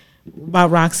One about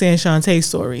Roxanne Shantae's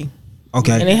story.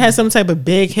 Okay, and they had some type of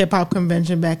big hip hop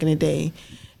convention back in the day,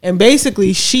 and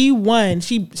basically she won.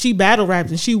 She battle rapped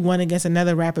and she won against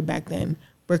another rapper back then.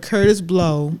 But Curtis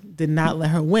Blow did not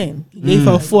let her win. He gave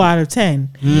her a 4 out of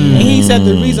 10, and he said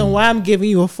the reason why I'm giving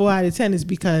you a 4 out of 10 is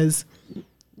because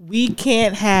we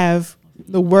can't have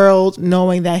the world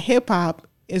knowing that hip hop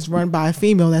is run by a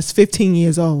female that's 15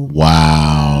 years old.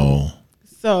 Wow.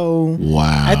 So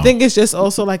wow. I think it's just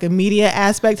also like a media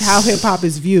aspect, how hip hop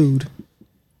is viewed.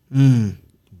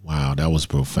 Wow, that was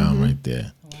profound right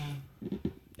there.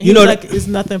 You know, like it's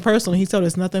nothing personal. He told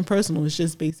us nothing personal. It's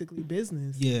just basically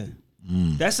business. Yeah.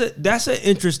 That's an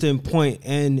interesting point,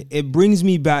 and it brings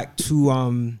me back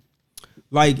to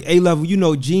like A-Level. You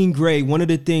know, Jean Grey. One of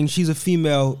the things, she's a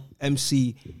female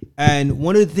MC, and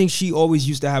one of the things she always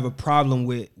used to have a problem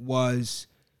with was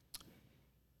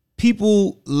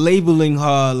people labeling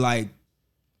her like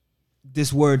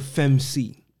this word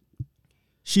femc.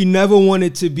 She never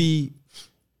wanted to be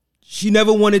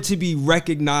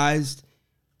recognized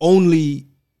only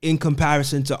in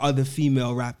comparison to other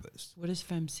female rappers. What does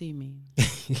femc mean?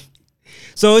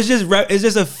 So it's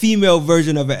just a female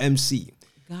version of an MC.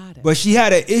 Got it. But she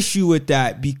had an issue with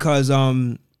that because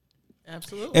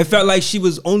Absolutely. it felt like she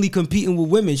was only competing with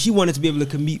women. She wanted to be able to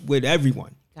compete with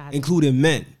everyone, including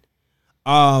men.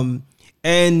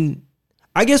 And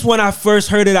I guess when I first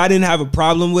heard it, I didn't have a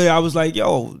problem with it. I was like,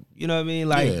 yo, you know what I mean?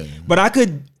 Like, Yeah. but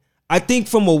I think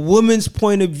from a woman's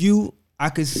point of view, I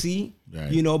could see,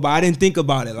 Right. you know, but I didn't think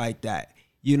about it like that,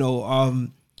 you know.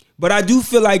 But I do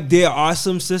feel like there are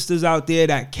some sisters out there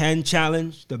that can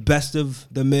challenge the best of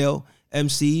the male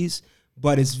MCs,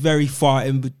 but it's very far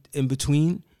in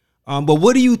between. But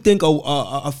what do you think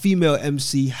a female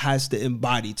MC has to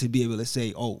embody to be able to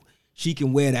say, oh, she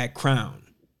can wear that crown?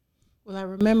 Well, I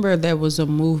remember there was a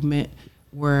movement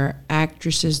where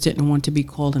actresses didn't want to be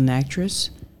called an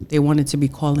actress. They wanted to be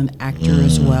called an actor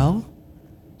as well.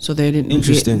 So they didn't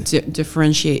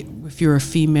differentiate if you're a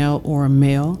female or a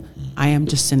male. I am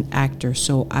just an actor,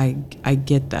 so I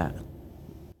get that.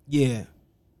 Yeah.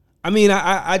 I mean,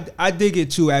 I dig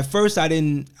it too. At first, I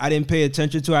didn't pay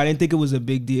attention to it. I didn't think it was a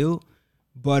big deal.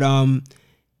 But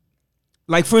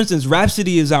like for instance,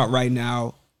 Rhapsody is out right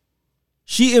now.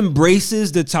 She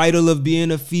embraces the title of being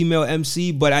a female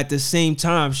MC, but at the same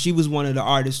time, she was one of the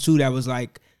artists too that was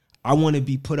like, I want to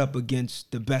be put up against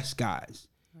the best guys.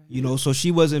 You know, so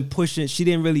she wasn't pushing. She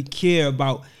didn't really care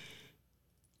about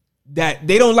that.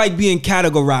 They don't like being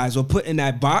categorized or put in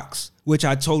that box, which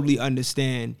I totally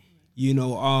understand. You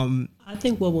know, I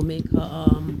think what will make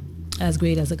her as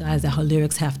great as a guy is that her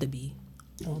lyrics have to be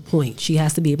on point. She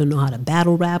has to be able to know how to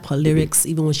battle rap. Her lyrics,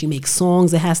 even when she makes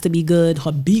songs, it has to be good.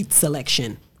 Her beat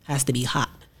selection has to be hot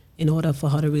in order for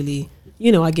her to really,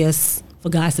 you know, I guess for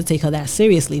guys to take her that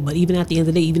seriously. But even at the end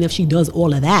of the day, even if she does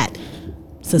all of that,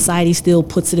 society still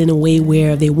puts it in a way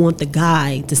where they want the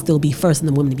guy to still be first and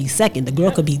the woman to be second. The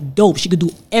girl could be dope. She could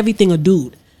do everything a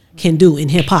dude can do in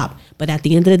hip hop. But at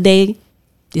the end of the day,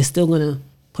 they're still going to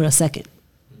put her second.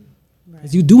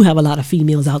 Because you do have a lot of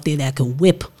females out there that can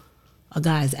whip a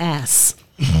guy's ass,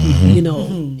 you know,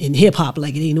 in hip hop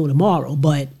like it ain't no tomorrow.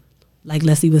 But like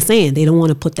Leslie was saying, they don't want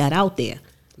to put that out there.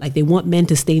 Like they want men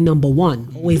to stay number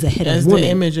one, always ahead of women. That's the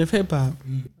image of hip hop.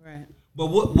 but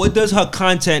what does her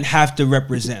content have to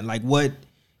represent? Like what?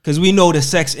 Because we know the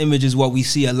sex image is what we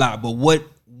see a lot. But what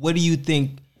do you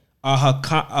think?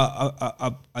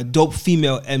 A dope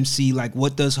female MC, like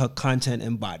what does her content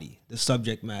embody? The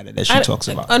subject matter that she talks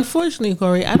about. Unfortunately,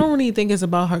 Corey, I don't really think it's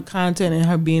about her content and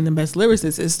her being the best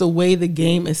lyricist. It's the way the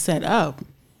game is set up.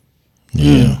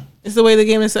 Yeah. It's the way the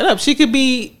game is set up. She could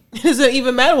be, it doesn't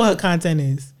even matter what her content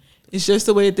is. It's just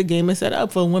the way that the game is set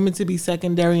up for women to be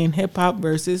secondary in hip hop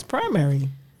versus primary.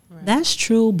 That's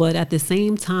true, but at the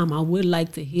same time, I would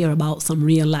like to hear about some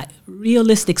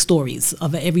realistic stories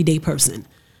of an everyday person.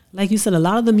 Like you said, a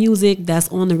lot of the music that's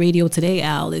on the radio today,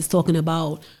 Al, is talking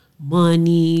about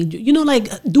money. You know, like,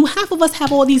 do half of us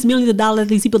have all these millions of dollars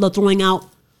these people are throwing out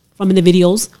from in the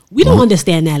videos? We don't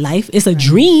understand that life. It's a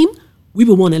dream, we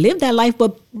would want to live that life,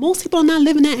 but most people are not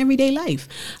living that everyday life.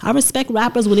 I respect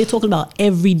rappers when they're talking about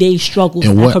everyday struggles.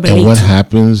 And what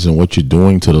happens and what you're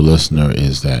doing to the listener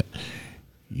is that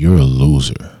you're a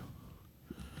loser.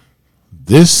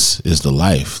 This is the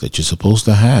life that you're supposed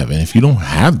to have. And if you don't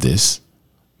have this,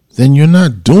 then you're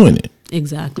not doing it.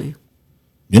 Exactly.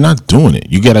 You're not doing it.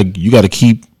 You gotta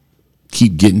keep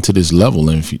getting to this level.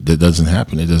 And if that doesn't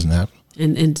happen, it doesn't happen.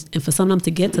 And for some of them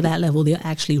to get to that level, they'll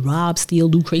actually rob, steal,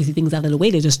 do crazy things out of the way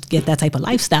to just get that type of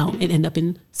lifestyle and end up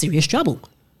in serious trouble.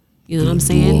 You know what I'm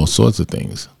saying? Do all sorts of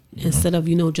things. Instead of,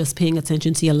 just paying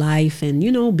attention to your life and,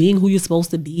 being who you're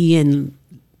supposed to be and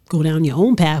go down your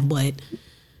own path. But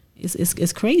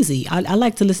it's crazy. I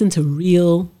like to listen to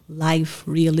real life,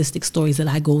 realistic stories that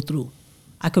I go through.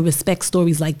 I could respect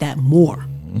stories like that more,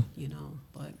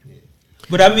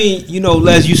 But I mean,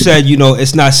 Les, you said,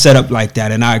 it's not set up like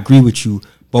that, and I agree with you.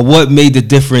 But what made the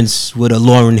difference with a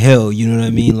Lauryn Hill? You know what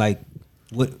I mean? Like,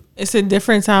 what? It's a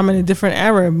different time and a different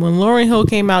era. When Lauryn Hill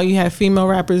came out, you had female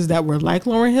rappers that were like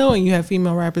Lauryn Hill, and you had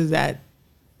female rappers that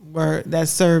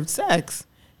served sex.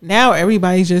 Now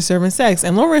everybody's just serving sex,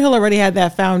 and Lauryn Hill already had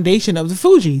that foundation of the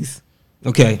Fugees.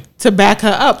 Okay. To back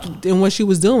her up in what she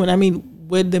was doing. I mean,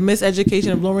 would the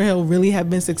miseducation of Lauryn Hill really have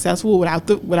been successful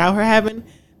without her having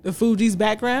the Fugees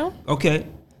background? Okay.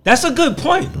 That's a good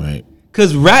point. Right.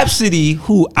 Because Rhapsody,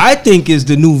 who I think is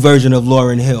the new version of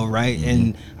Lauryn Hill, right? Mm-hmm.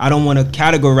 And I don't want to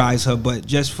categorize her, but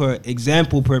just for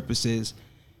example purposes,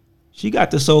 she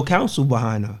got the Soul Council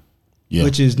behind her,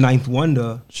 which is Ninth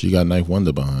Wonder. She got Ninth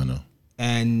Wonder behind her.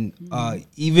 And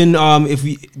even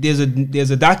there's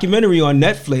a documentary on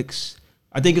Netflix,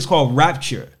 I think it's called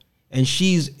Rapture, and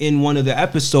she's in one of the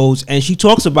episodes, and she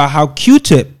talks about how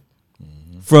Q-Tip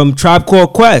from Tribe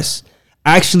Called Quest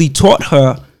actually taught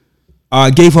her,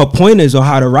 gave her pointers on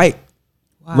how to write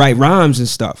rhymes and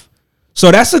stuff.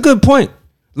 So that's a good point.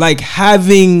 Like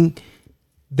having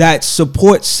that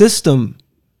support system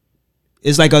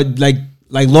is like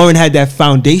Lauryn had that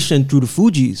foundation through the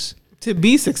Fugees to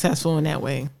be successful in that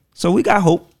way. So we got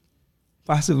hope,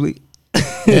 possibly.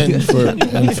 And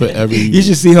for every, you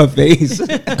should see her face.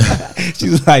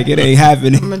 She's like, it ain't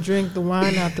happening. I'm gonna drink the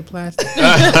wine out the plastic.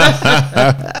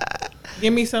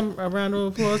 Give me a round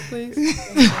of applause, please.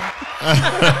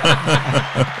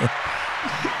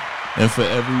 And for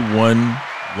every one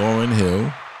Lauryn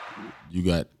Hill, you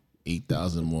got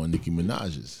 8,000 more Nicki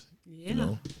Minaj's.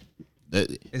 Yeah.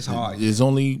 It's hard. There's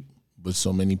only but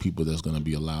so many people that's gonna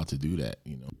be allowed to do that.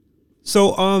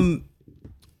 So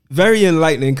very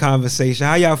enlightening conversation.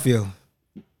 How y'all feel?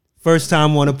 First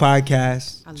time on a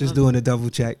podcast, just doing a double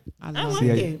check. I like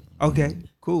it. Okay,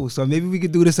 cool. So maybe we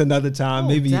could do this another time.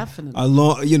 Maybe definitely.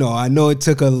 I know it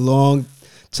took a long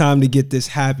time to get this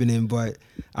happening, but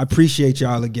I appreciate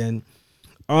y'all again.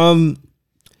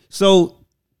 So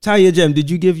Taya Jem, did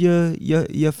you give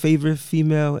your favorite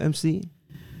female MC?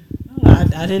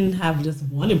 I didn't have just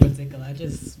one in particular. I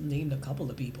just named a couple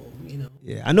of people,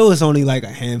 Yeah, I know it's only like a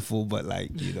handful, but I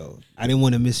didn't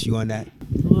want to miss you on that.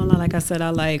 Well, like I said, I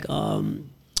like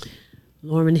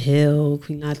Lauryn Hill,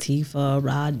 Queen Latifah,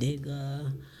 Rod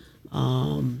Digger,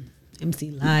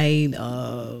 MC Lyte,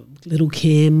 Little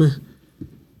Kim.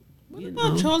 What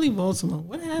about Charlie Baltimore?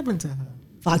 What happened to her?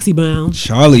 Foxy Brown.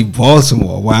 Charlie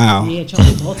Baltimore, wow. Yeah,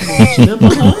 Charlie Baltimore.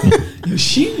 Remember her?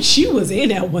 She was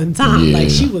in at one time. Yeah. Like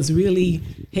she was really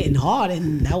hitting hard,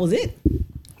 and that was it.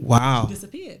 Wow. She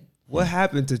disappeared. What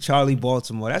happened to Charlie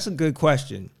Baltimore? That's a good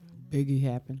question. Biggie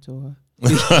happened to her.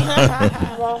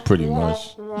 Pretty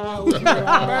much. Murder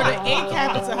Inc.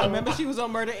 happened to her. Remember she was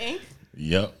on Murder Inc.?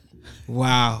 Yep.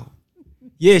 Wow.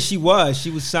 Yeah, she was. She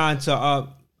was signed to I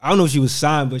don't know if she was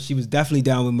signed, but she was definitely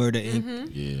down with Murder Inc. Mm-hmm.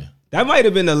 Yeah. That might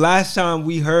have been the last time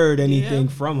we heard anything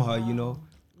from her,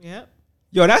 Yep.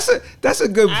 Yo, that's a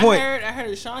good point. I heard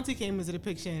Ashanti came into the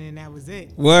picture and that was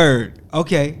it. Word.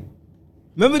 Okay.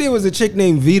 Remember there was a chick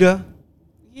named Vita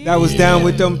that was down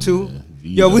with them too? Vita.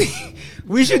 Yo,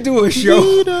 we should do a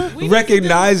show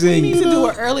recognizing We need to do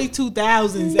an early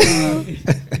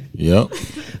 2000s. Yep.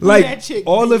 like that chick,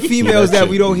 all the baby. females That that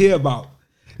chick. we don't hear about.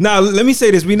 Now, let me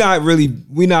say this: we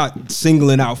not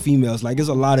singling out females. Like, there's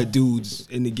a lot of dudes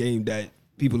in the game that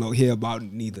people don't hear about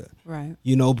neither. Right.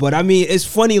 But I mean, it's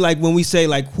funny. Like when we say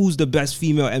like who's the best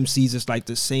female MCs, it's like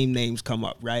the same names come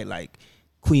up, right? Like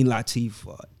Queen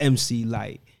Latifah, MC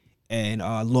Lyte, and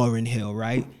Lauryn Hill,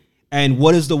 right? And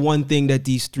what is the one thing that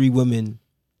these three women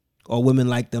or women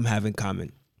like them have in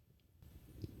common?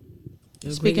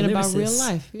 Speaking about real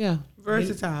life, yeah.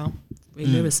 Versatile. Great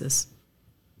lyricists.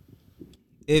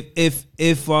 If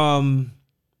Queen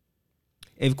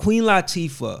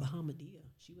Latifah, Bahamadia.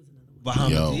 She was another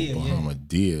Bahama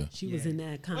Dia. She was in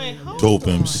that kind Wait, of. hold Dope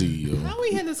on. MC, yo. How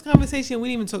we had this conversation? We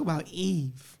didn't even talk about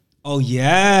Eve. Oh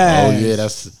yeah. Oh yeah,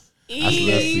 that's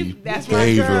Eve, that's my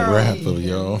favorite girl. rapper,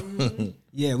 yo.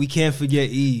 Yeah, we can't forget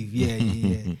Eve.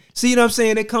 Yeah. See, you know what I'm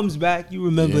saying? It comes back. You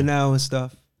remember Yeah. now and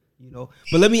stuff. You know.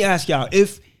 But let me ask y'all,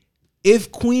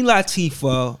 if Queen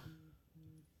Latifah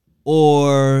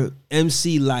or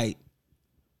MC Light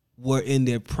were in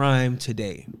their prime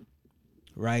today,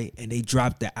 right? And they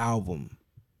dropped the album,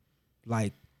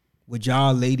 like, would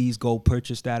y'all ladies go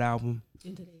purchase that album?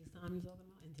 In today's time, you talking about?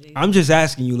 In today's I'm just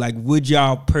asking you, like, would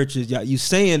y'all purchase? You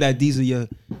saying that these are your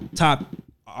top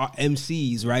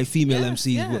MCs, right? Female Yes,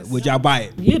 MCs. yes. Would y'all buy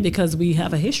it? Yeah, because we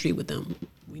have a history with them.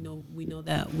 We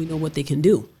know what they can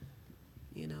do.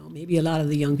 You know, maybe a lot of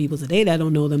the young people today that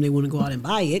don't know them, they want to go out and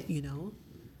buy it.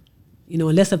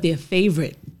 Unless if their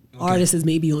favorite artist is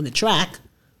maybe on the track,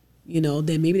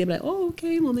 then maybe they're like, oh,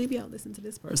 okay, well maybe I'll listen to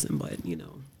this person. But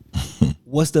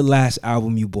What's the last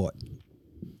album you bought?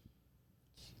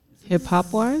 Hip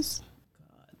hop wise,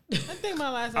 I think my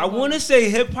last. I want to say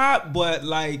hip hop, but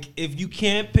like, if you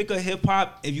can't pick a hip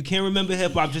hop, if you can't remember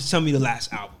hip hop, just tell me the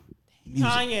last album.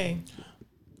 Kanye.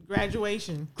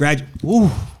 Graduation.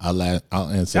 Ooh, I'll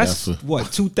answer that's that for.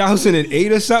 what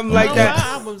 2008 or something like I don't that. buy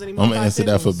albums anymore. I'm gonna I buy answer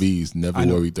that for singles. B's. Never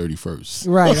worry 31st.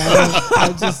 right?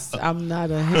 I'm not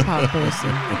a hip hop person.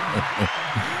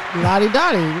 Lottie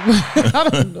Dottie. I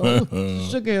don't know.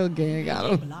 Sugar Hill Gang. I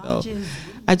don't know.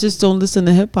 I just don't listen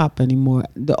to hip hop anymore.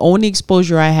 The only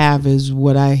exposure I have is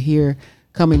what I hear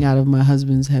coming out of my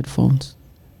husband's headphones.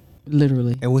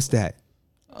 Literally. And what's that?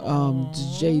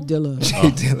 Jay Dilla.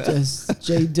 Dilla. Just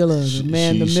Jay Dilla, the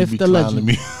man, the She myth, be the clowning legend.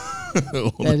 me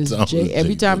all That the is time Jay. with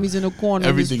Every Jay time Dilla. he's in the corner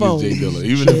Everything of his is phone. Jay Dilla.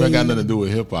 Even if I got Jay nothing to do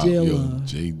with hip hop, yo, Dilla.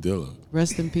 Jay Dilla.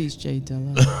 Rest in peace, Jay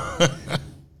Dilla.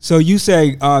 So you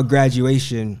say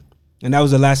Graduation, and that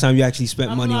was the last time you actually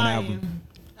spent money on an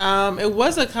album. It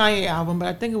was a Kanye album, but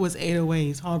I think it was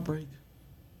 808s, Heartbreak.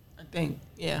 I think,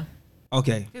 yeah.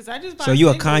 Okay. 'Cause I just buy So you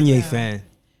a singles Kanye now. fan?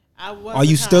 I was Are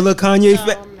you still a Kanye No,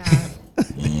 fan? I'm not.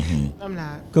 I'm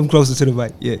not. Come closer to the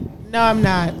mic. Yeah. No, I'm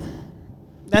not.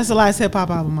 That's the last hip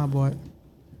hop album I bought.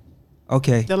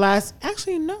 Okay.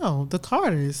 Actually, no, the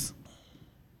Carters.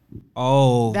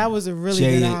 Oh. That was a really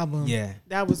Jay- good album. Yeah.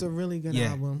 That was a really good Yeah.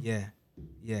 album. Yeah.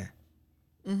 Yeah.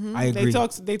 Mhm. I agree.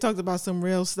 They talked about some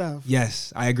real stuff.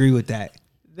 Yes, I agree with that.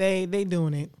 They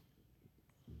doing it.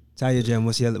 Talia Jem,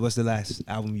 what's the last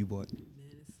album you bought?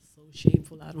 so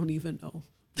shameful. I don't even know.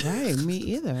 Right, me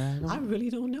either. I really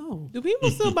don't know. Do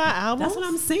people still buy albums? That's what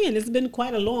I'm saying. It's been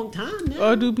quite a long time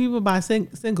now. Or do people buy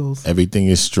singles? Everything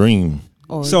is streamed.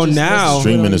 Or So just now- listen to it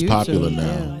Streaming on is YouTube. popular Yeah.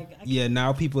 now. Yeah,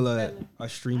 now people are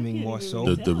streaming more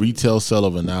so. The retail sale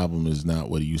of an album is not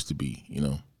what it used to be. You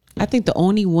know. I think the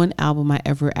only one album I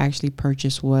ever actually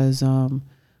purchased was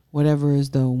whatever is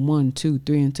the 1, 2,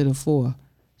 3 into the 4.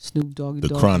 Snoop Doggy The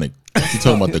Dogg. Chronic. You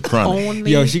talking about the Chronic?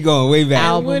 Only Yo, she going way back. It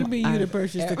album would be you I- to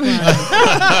purchase the Because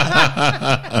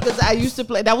Chronic. I used to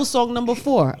play. That was song number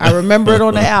 4. I remember it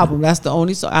on the album. That's the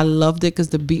only song. I loved it because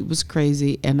the beat was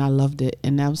crazy and I loved it.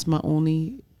 And that was my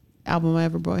only album I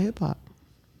ever brought hip hop.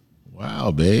 Wow,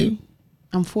 babe.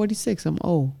 I'm 46. I'm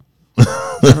old.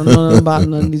 I don't know nothing about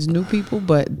none of these new people,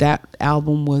 but that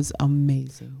album was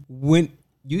amazing. When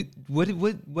you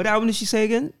what album did she say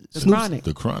again? The Snoop's? Chronic.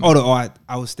 The Chronic.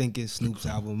 I was thinking Snoop's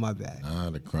album. My bad.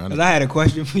 The 'Cause Chronic. I had a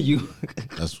question for you.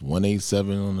 That's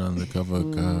 187 on the undercover.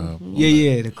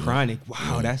 Yeah, the Chronic.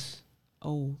 Wow, that's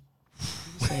Old.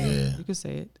 You can say it. Yeah. You can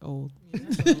say it. Old.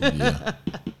 Yeah.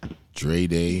 Dre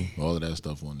Day, all of that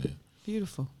stuff on there.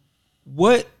 Beautiful.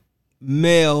 what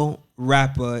male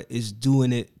rapper is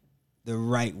doing it the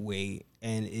right way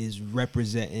and is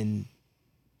representing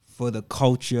for the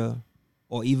culture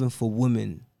or even for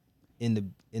women in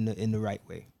the right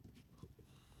way.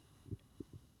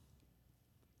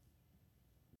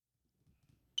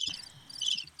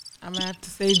 I'm gonna have to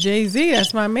say Jay-Z.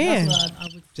 That's my man.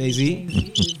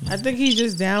 Jay-Z? I think he's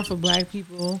just down for black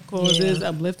people, causes,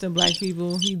 uplifting black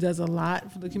people. He does a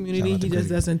lot for the community. Shout out to He just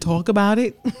Crazy. doesn't talk about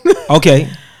it. Okay.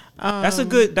 That's a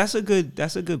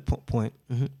good point.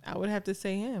 Mhm. I would have to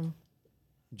say him.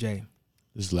 Jay.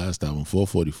 This last album,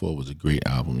 444, was a great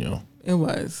album, yo. It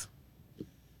was.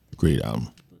 Great album.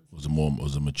 It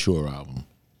was a mature album.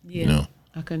 Yeah. You know.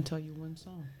 I couldn't tell you one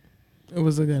song. It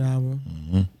was a good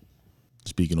album.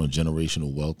 Speaking on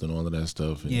generational wealth and all of that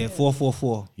stuff. And Yeah,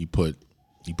 444. he put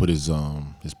his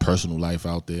personal life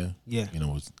out there. Yeah. You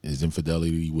know, his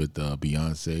infidelity with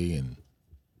Beyonce and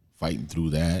fighting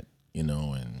through that, you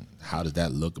know, and how does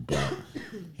that look about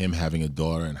him having a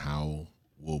daughter and how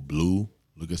will Blue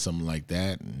look at something like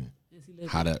that? And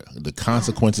how the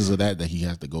consequences of that he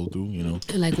has to go through, you know.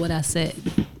 And like what I said,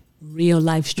 real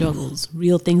life struggles,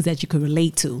 real things that you could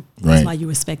relate to. That's Right. why you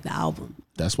respect the album.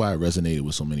 That's why it resonated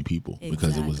with so many people,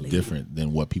 because it was Exactly. different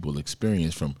than what people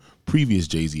experienced from previous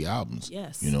Jay-Z albums.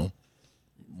 Yes. You know,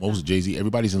 most Jay-Z,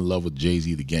 everybody's in love with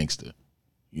Jay-Z the gangster,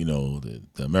 you know, the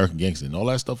American gangster, and all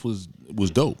that stuff was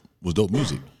dope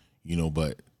music, you know.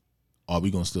 But are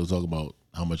we gonna still talk about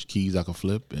how much keys I could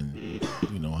flip and,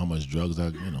 you know, how much drugs I,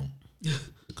 you know,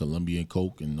 Colombian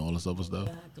coke and all this other stuff?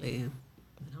 Exactly. And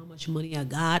how much money I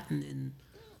got and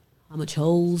how much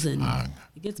hoes, and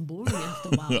it gets boring after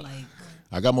a while. Like,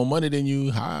 I got more money than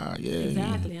you. Hi, yeah.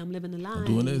 exactly. I'm living the life. I'm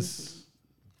doing this.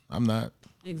 I'm not.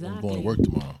 Exactly. I'm going to work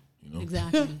tomorrow. You know.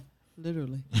 Exactly.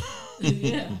 Literally.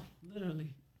 Yeah,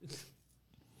 literally.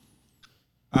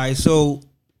 All right, so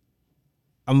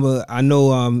I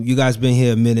know you guys been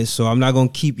here a minute, so I'm not gonna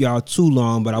keep y'all too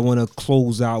long, but I want to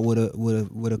close out with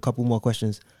a couple more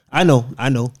questions. I know.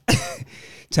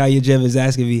 Talia Jem is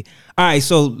asking me. All right,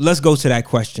 so let's go to that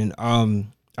question. I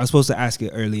was supposed to ask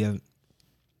it earlier.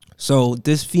 So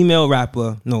this female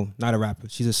rapper, no, not a rapper,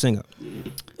 she's a singer,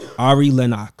 Ari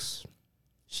Lennox.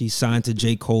 She's signed to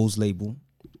J. Cole's label.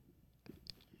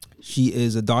 She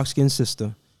is a dark-skinned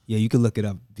sister. Yeah, you can look it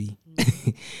up, B.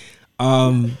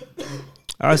 I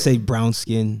would say brown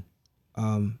skin.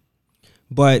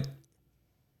 But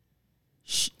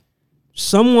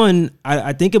someone,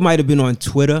 I think it might have been on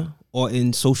Twitter or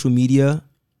in social media,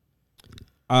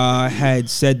 had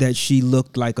said that she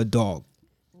looked like a dog.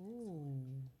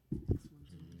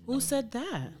 Who said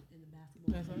that?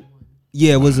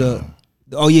 Yeah, it was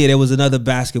there was another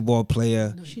basketball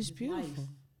player. She's beautiful.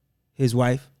 His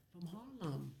wife.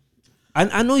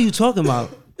 I know you're talking about.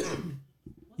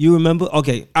 You remember?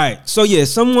 Okay, all right. So yeah,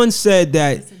 someone said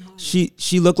that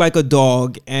she looked like a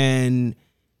dog, and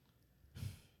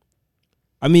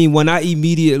I mean, when I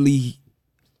immediately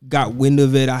got wind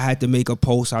of it, I had to make a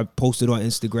post. I posted on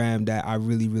Instagram that I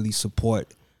really, really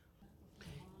support.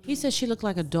 He said she looked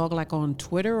like a dog, like on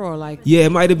Twitter or like. Yeah,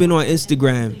 it might have been on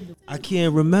Instagram. I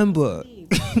can't remember.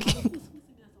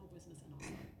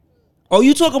 Oh,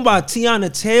 you talking about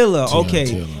Tiana Taylor? Okay,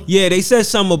 Taylor. yeah, they said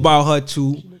something about her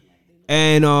too,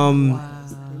 and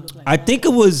I think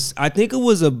it was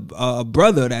a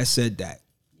brother that said that.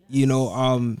 You know,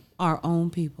 Our own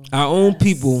people. our own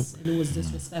people. And it was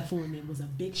disrespectful, and it was a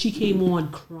big. She came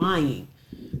on crying,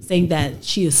 saying that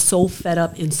she is so fed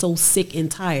up and so sick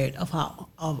and tired of how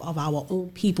of our own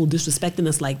people disrespecting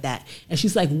us like that. And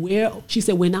she's like, she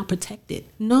said, we're not protected.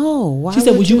 No. Why She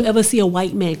said, would you ever see a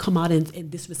white man come out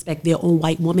and disrespect their own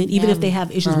white woman, even if they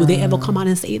have issues? Would they ever come out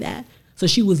and say that? So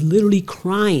she was literally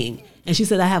crying. And she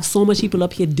said, I have so much people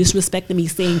up here disrespecting me,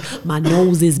 saying my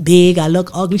nose is big, I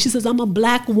look ugly. She says, I'm a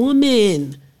black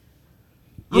woman.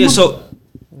 Yeah, so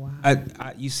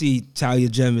you see, Talia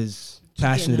Jem is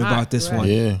passionate about this one.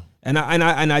 Yeah. And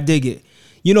I dig it.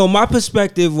 You know, my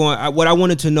perspective on what I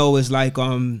wanted to know is like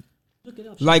how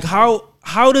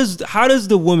does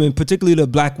the woman, particularly the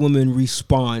black woman,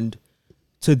 respond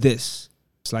to this?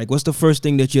 It's like, what's the first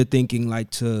thing that you're thinking,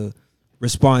 like, to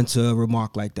respond to a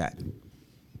remark like that?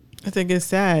 I think it's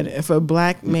sad. If a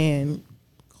black man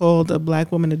called a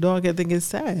black woman a dog, I think it's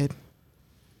sad.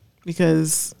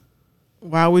 Because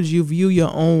why would you view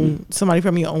somebody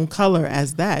from your own color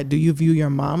as that? Do you view your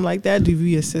mom like that? Do you view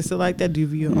your sister like that? Do you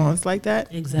view your aunts like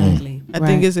that? Exactly. I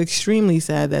think it's extremely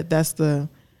sad that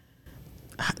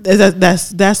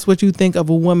that's what you think of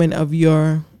a woman of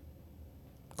your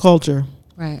culture.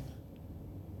 Right.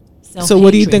 So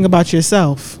what do you think about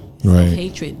yourself? Right.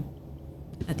 Self-hatred.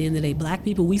 At the end of the day, black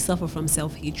people, we suffer from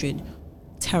self-hatred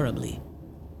terribly.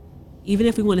 Even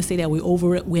if we want to say that we're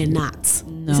over it, we're not.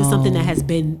 This is something that has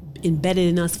been embedded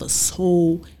in us for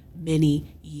so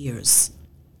many years,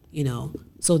 you know.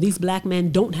 So these black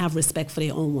men don't have respect for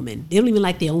their own women. They don't even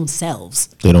like their own selves.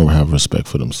 They don't have respect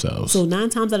for themselves. So 9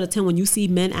 times out of 10, when you see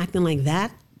men acting like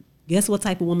that, guess what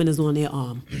type of woman is on their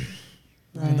arm?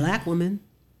 A black woman,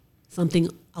 something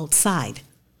outside,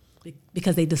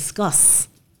 because they discuss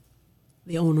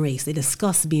their own race. They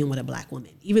discuss being with a black woman,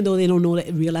 even though they don't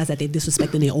realize that they're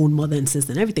disrespecting their own mother and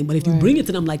sister and everything. But if you bring it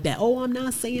to them like that, oh, I'm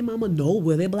not saying mama, no,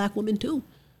 well, they're black women too.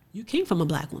 You came from a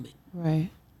black woman.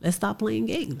 Right. Let's stop playing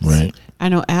games. Right. I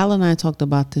know Al and I talked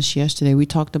about this yesterday. We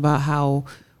talked about how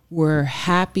we're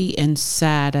happy and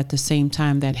sad at the same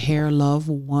time that Hair Love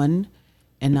won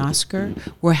an Oscar.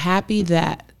 We're happy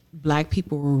that black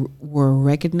people were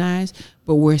recognized,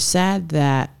 but we're sad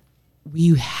that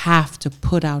you have to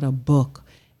put out a book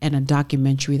and a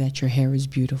documentary that your hair is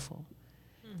beautiful.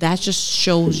 that just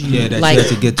shows you, Yeah, that you like, have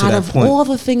to get to out that of point. all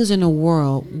the things in the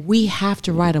world, we have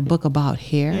to write a book about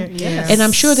hair. Yes. And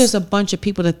I'm sure there's a bunch of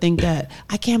people that think that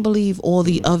I can't believe all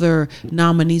the other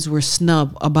nominees were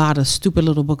snubbed about a stupid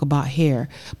little book about hair.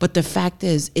 But the fact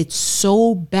is, it's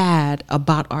so bad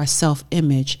about our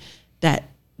self-image that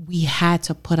we had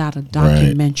to put out a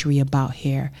documentary about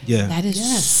hair. Yeah. That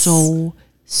is so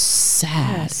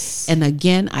sad. Yes. And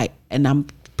again, I'm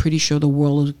pretty sure the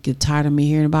world will get tired of me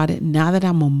hearing about it. Now that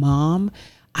I'm a mom,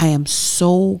 I am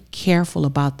so careful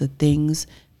about the things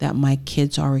that my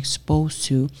kids are exposed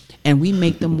to, and we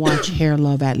make them watch Hair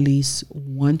Love at least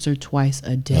once or twice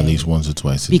a day. At least once or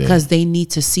twice a day. Because they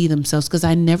need to see themselves. Because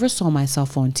I never saw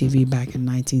myself on TV back in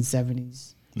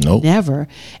 1970s. Nope. Never.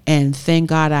 And thank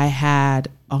God I had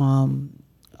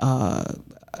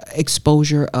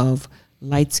exposure of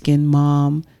light skinned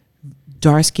mom,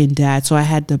 dark skinned dad. So I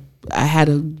had the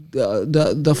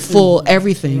full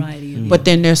everything. Variety of But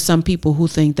then there's some people who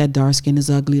think that dark skin is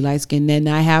ugly, light skin. Then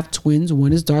I have twins.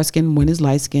 One is dark skin, one is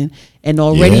light skin. And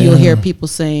already you'll hear people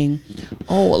saying,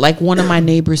 oh, like one of my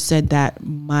neighbors said that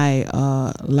my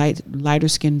lighter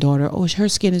skinned daughter, oh, her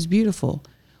skin is beautiful,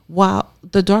 while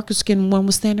the darker skinned one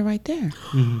was standing right there.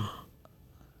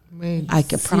 I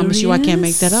can promise you I can't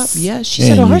make that up. Yes, she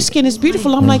said, oh, her skin is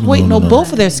beautiful. I'm like, wait, no,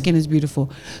 both of their skin is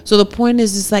beautiful. So the point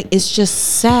is, it's like, it's just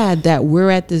sad that we're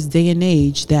at this day and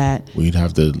age that, We'd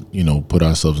have to, put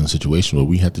ourselves in a situation where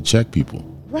we had to check people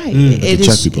right, to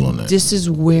check people on that. this is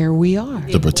where we are.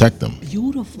 to protect them.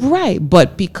 Beautiful. Right,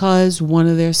 but because one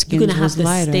of their You're skins gonna have was to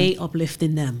lighter. stay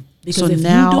uplifting them. Because So if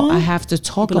now you don't, I have to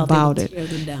talk people out there about will it. tear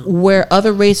them down. Where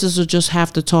other races will just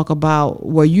have to talk about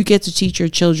where you get to teach your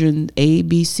children A,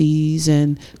 B, C's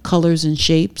and colors and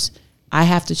shapes. I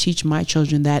have to teach my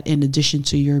children that in addition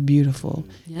to you're beautiful.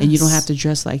 And you don't Yes. have to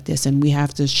dress like this. And we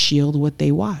have to shield what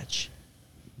they watch.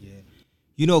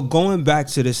 Going back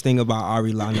to this thing about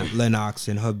Ari Lennox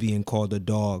and her being called a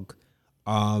dog,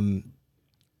 I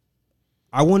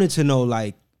wanted to know,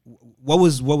 like, what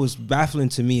was baffling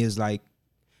to me is, like,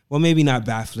 well, maybe not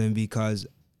baffling because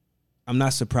I'm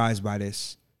not surprised by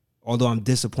this, although I'm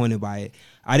disappointed by it.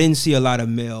 I didn't see a lot of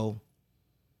male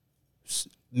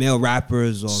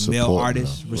rappers or male Support,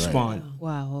 artists right. respond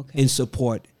Wow, okay. in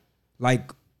support.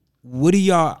 Like, what do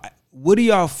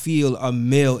y'all feel a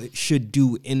male should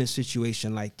do in a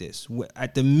situation like this?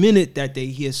 At the minute that they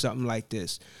hear something like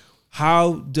this,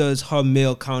 how does her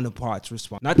male counterparts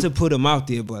respond? Not to put them out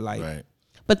there, but like, Right.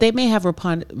 But they may have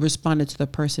responded to the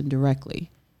person directly.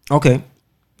 okay,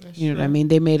 You know what I mean?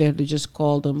 They may have just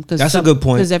called them. That's a good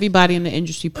point. Because everybody in the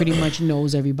industry pretty much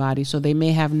knows everybody. So they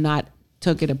may have not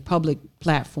took it a public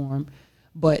platform,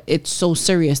 but it's so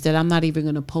serious that I'm not even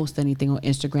going to post anything on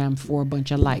Instagram for a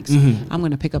bunch of likes. I'm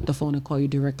going to pick up the phone and call you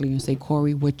directly and say,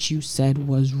 Corey, what you said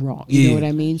was wrong. You know what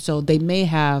I mean? So they may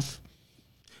have.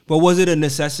 but was it a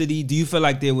necessity? Do you feel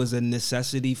like there was a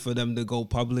necessity for them to go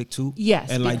public too? Yes,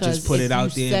 and like because just put if it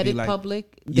out you there said and be it like, public,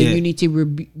 then Yeah. you need to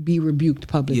be rebuked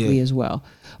publicly Yeah. as well.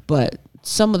 But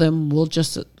some of them will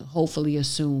just hopefully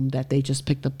assume that they just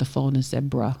picked up the phone and said,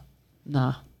 bruh,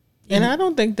 nah. And I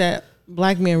don't think that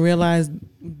black men realize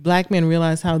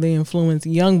how they influence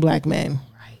young black men.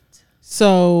 Right.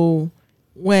 So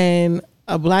when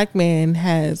a black man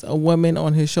has a woman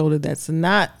on his shoulder that's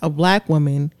not a black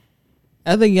woman,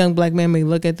 other young black men may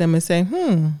look at them and say,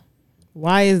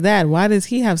 why is that? Why does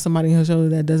he have somebody on his shoulder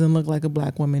that doesn't look like a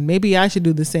black woman? Maybe I should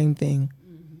do the same thing.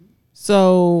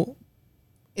 So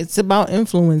it's about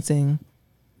influencing.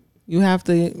 You have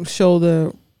to show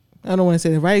I don't want to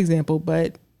say the right example,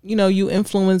 but you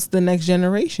influence the next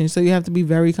generation. So you have to be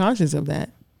very conscious of that.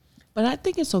 But I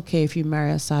think it's okay if you marry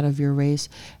outside of your race,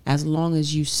 as long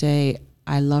as you say,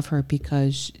 I love her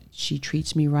because she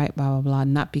treats me right, blah, blah, blah,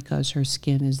 not because her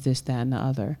skin is this, that, and the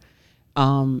other.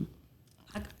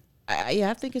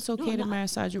 I think it's okay to marry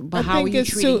outside your, but how are you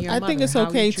treating your mother? I think it's How are you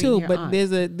okay treating too, your but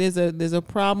aunt? there's a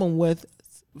problem with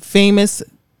famous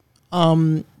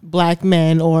black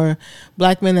men or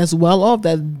black men that's well off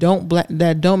that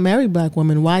don't marry black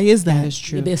women. Why is that? That is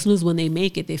true. As soon as when they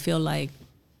make it, they feel like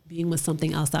being with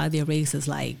something outside their race is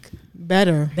like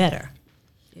Better.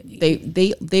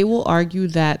 They will argue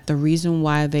that the reason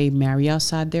why they marry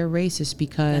outside their race is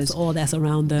because that's all that's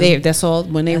around them. that's all.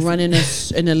 When they run in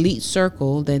an elite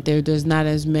circle, that there's not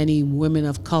as many women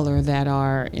of color that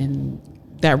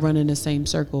run in the same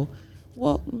circle.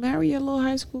 Well, marry your little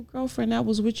high school girlfriend that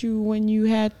was with you when you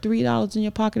had $3 in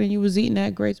your pocket and you was eating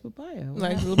that Grace Papaya.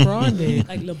 Like LeBron did.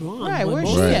 Like LeBron, Right, but where's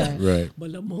most- she Right, at? right.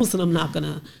 But most of them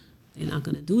they're not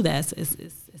gonna do that.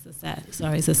 It's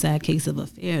a sad case of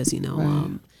affairs,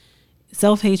 Right.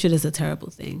 self-hatred is a terrible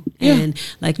thing. Yeah. And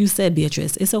like you said,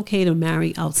 Beatrice, it's okay to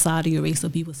marry outside of your race or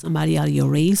be with somebody out of your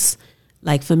race.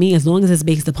 Like for me, as long as it's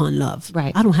based upon love,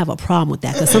 Right. I don't have a problem with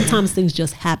that because sometimes things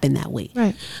just happen that way.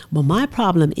 Right. But my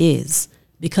problem is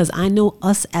because I know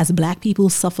us as black people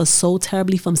suffer so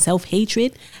terribly from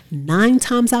self-hatred. 9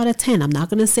 times out of 10, I'm not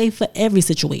going to say for every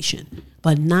situation,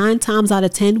 but 9 times out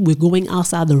of 10, we're going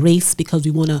outside the race because we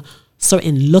want a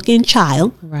certain looking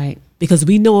child. Right. Because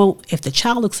we know if the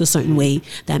child looks a certain way,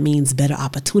 that means better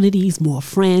opportunities, more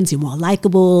friends, you're more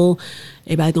likable.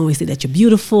 Everybody gonna always say that you're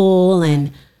beautiful.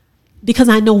 And because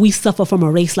I know we suffer from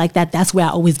a race like that, that's where I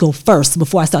always go first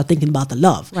before I start thinking about the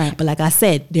love. Right. But like I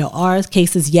said, there are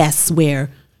cases, yes,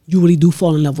 where you really do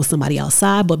fall in love with somebody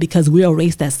outside. But because we're a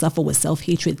race that suffer with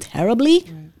self-hatred terribly,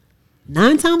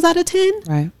 9 times out of 10,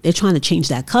 Right. they're trying to change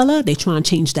that color. They're trying to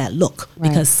change that look. Right.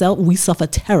 Because we suffer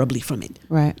terribly from it.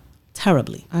 Right.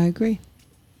 Terribly. I agree.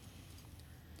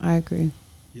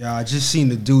 Yeah, I just seen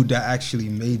the dude that actually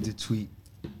made the tweet.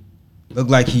 Looked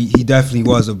like he definitely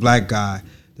was a black guy.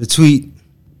 The tweet,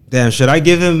 damn, should I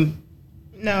give him?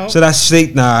 No. Should I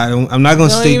state? Nah, I'm not gonna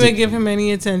Don't state. even give him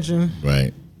any attention.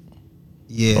 Right.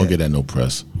 Yeah. Don't get that no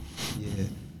press. Yeah.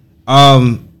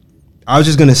 I was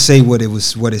just gonna say what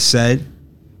it said,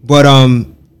 but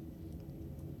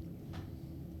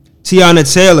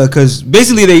Tiana Taylor, because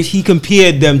basically he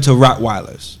compared them to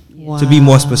Rottweilers, to be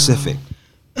more specific.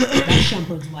 That's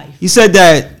Shumpert's wife. He said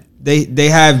that they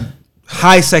have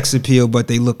high sex appeal, but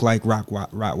they look like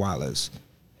Rottweilers,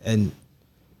 and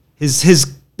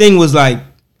his thing was like,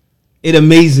 it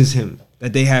amazes him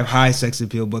that they have high sex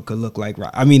appeal but could look like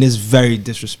I mean, it's very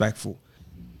disrespectful.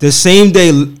 The same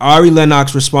day, Ari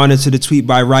Lennox responded to the tweet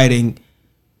by writing,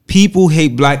 "People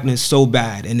hate blackness so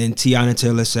bad," and then Tiana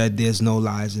Taylor said, "There's no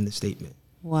lies in the statement."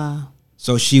 Wow.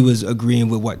 So she was agreeing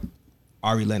with what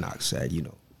Ari Lennox said. You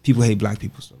know, people hate black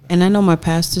people so bad. And I know my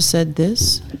pastor said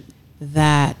this,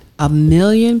 that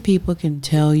 1,000,000 people can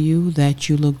tell you that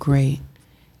you look great.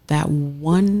 That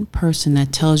one person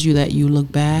that tells you that you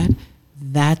look bad,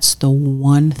 that's the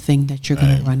one thing that you're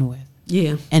going to run with.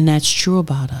 Yeah. And that's true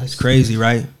about us. It's crazy,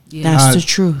 right? That's the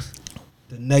truth.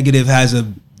 The negative has a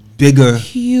bigger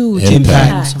Huge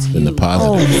Impact impact on than the you.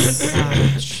 positive. Oh my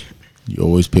gosh. You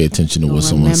always pay attention to what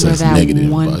someone Remember says that negative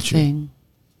one about you. thing.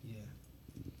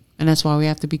 And that's why we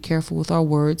have to be careful with our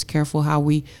words, careful how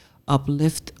we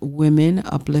uplift women,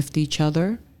 uplift each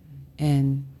other.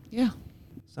 And yeah.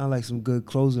 Sound like some good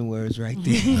closing words right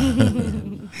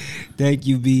there. Thank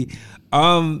you, B.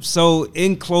 So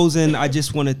in closing, I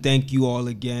just want to thank you all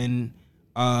again.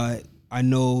 I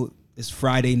know it's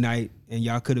Friday night and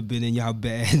y'all could have been in y'all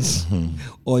beds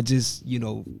or just,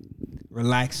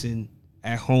 relaxing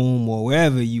at home or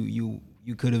wherever you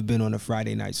could have been on a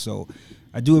Friday night. So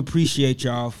I do appreciate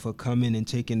y'all for coming and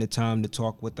taking the time to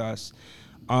talk with us.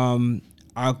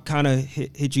 I'll kind of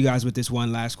hit you guys with this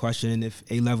one last question, and if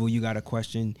A-Level you got a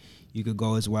question, you could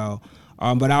go as well.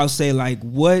 But I'll say, like,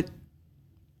 what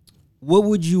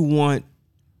would you want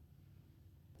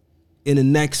in the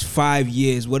next 5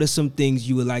 years? What are some things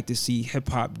you would like to see hip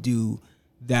hop do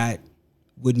that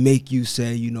would make you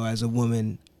say, as a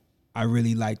woman, I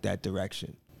really like that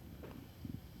direction?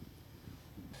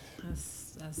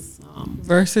 That's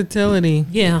Versatility.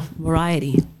 yeah,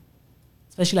 variety.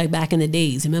 Especially like back in the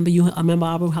days. I remember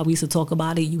how we used to talk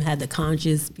about it. You had the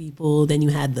conscious people, then you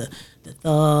had the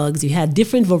thugs. You had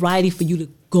different variety for you to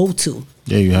go to.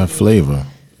 Yeah, you have flavor.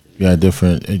 You had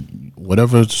different,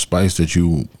 whatever spice that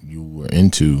you were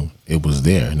into, it was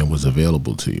there and it was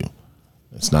available to you.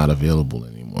 It's not available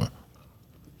anymore.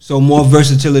 So more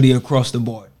versatility across the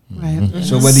board. Right. Mm-hmm.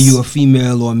 So whether you're a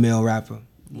female or a male rapper,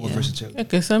 more versatility. Yeah,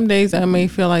 because some days I may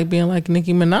feel like being like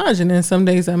Nicki Minaj, and then some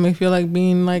days I may feel like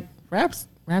being like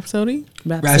Rhapsody.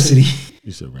 Rhapsody.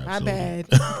 You said rap. My bad.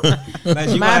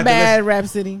 Laz, you might My have to bad,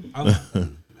 Rhapsody.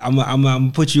 I'm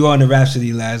gonna put you on the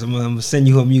Rhapsody, Laz. I'm gonna send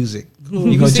you her music. You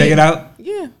You gonna see check it? it out?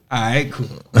 Yeah. All right, cool.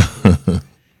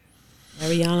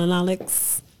 Ariana and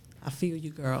Alex, I feel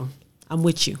you, girl. I'm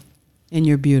with you. And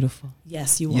you're beautiful.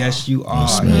 Yes, you are. Yes, you are.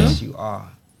 Yes, ma'am. Yes, you are.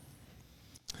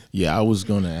 Yeah, I was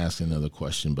going to ask another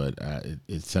question, but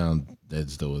it sounds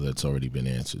as though that's already been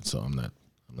answered, so I'm not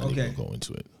Okay. even going to go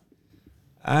into it.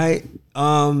 All right.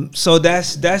 So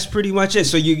that's pretty much it.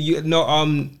 So you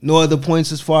no other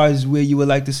points as far as where you would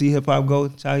like to see hip hop go,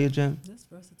 Talia Jem? Just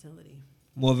versatility.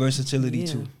 More versatility Yeah,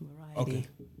 too. variety. Okay.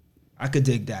 I could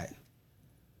dig that.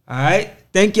 All right.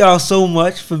 Thank y'all so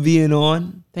much for being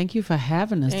on Thank you for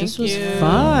having us. Thank This was you.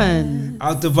 fun.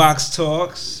 Out the Box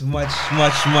Talks. Much love.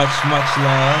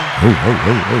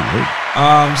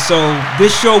 Oh. So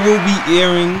this show will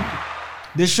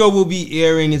be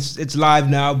airing. It's live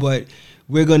now, but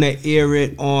we're gonna air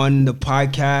it on the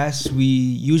podcast. We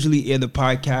usually air the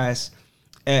podcast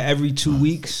every 2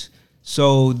 weeks.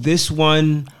 So this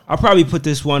one, I'll probably put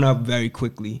this one up very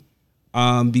quickly,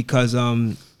 because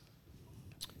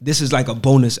this is like a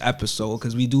bonus episode,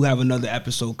 because we do have another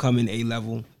episode coming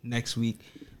A-Level next week,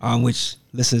 which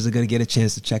listeners are gonna get a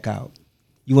chance to check out.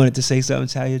 You wanted to say something,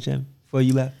 Talia, Jim, before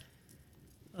you left?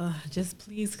 Just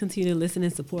please continue to listen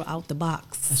and support Out the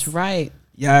Box. That's right.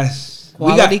 Yes.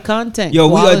 Quality content. Yo,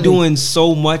 Quality. we are doing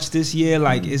so much this year.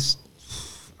 Like I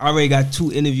already got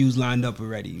 2 interviews lined up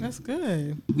already. That's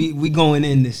good. We going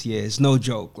in this year. It's no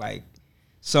joke. Like,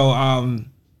 so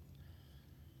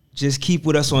just keep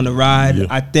with us on the ride. Yeah.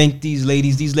 I thank these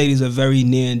ladies. These ladies are very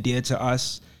near and dear to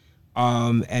us.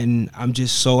 And I'm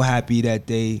just so happy that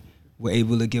they were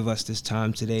able to give us this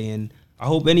time today. And I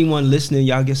hope anyone listening,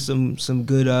 y'all get some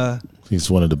good It's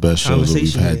one of the best shows that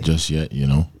we've Conversation had here. just yet, you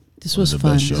know. This One was of the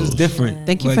fun. best This is shows. different.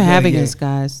 Thank you But for yeah, having yeah. us,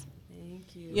 guys.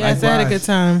 Thank you. Yes, I had a good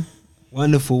time.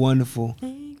 Wonderful, wonderful.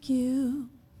 Thank you.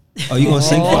 Oh, you gonna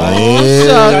sing for us? Yeah.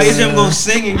 Talia Jim gonna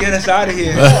sing and get us out of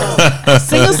here.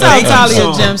 Sing us out,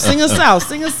 Talia Jim. Sing us out.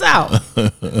 Sing us out.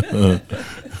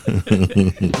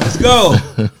 Let's go.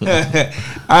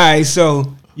 All right,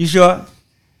 so you sure?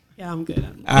 Yeah, I'm good.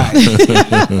 All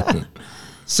right.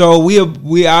 So we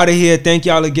out of here. Thank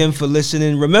y'all again for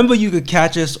listening. Remember, you could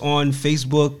catch us on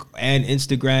Facebook and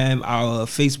Instagram. Our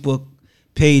Facebook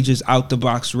page is Out the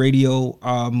Box Radio.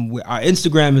 Our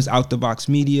Instagram is Out the Box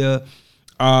Media.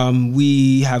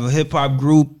 We have a hip hop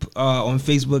group on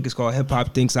Facebook. It's called Hip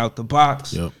Hop Thinks Out the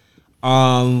Box. Yep.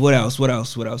 What else?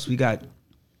 We got.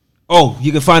 Oh,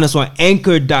 you can find us on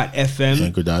Anchor.fm.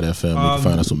 Anchor.fm. You can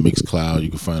find us on Mixcloud. You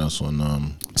can find us on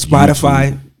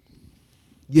Spotify. YouTube.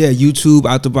 Yeah, YouTube,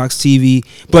 Out the Box TV.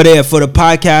 But for the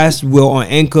podcast, we're on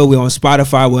Anchor, we're on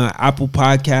Spotify, we're on Apple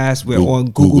Podcasts, we're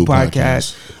on Google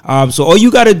Podcasts. So all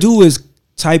you got to do is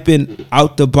type in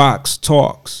Out the Box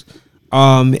Talks,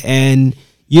 and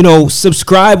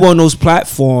subscribe on those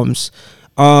platforms,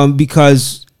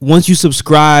 because once you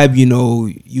subscribe,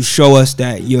 you show us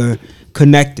that you're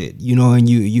connected, and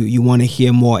you want to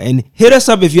hear more. And hit us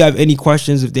up if you have any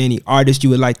questions, if there are any artists you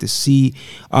would like to see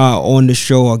on the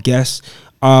show or guests.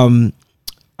 Our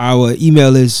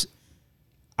email is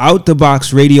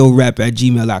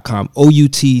outtheboxradiorep@gmail.com.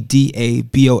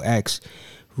 OUTDABOX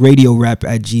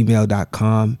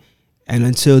radiorep@gmail.com. And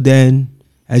until then,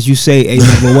 as you say,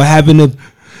 A-Level, what happened to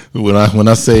When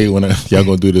y'all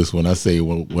gonna do this, when I say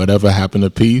whatever happened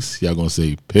to peace, y'all gonna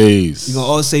say peace. you're gonna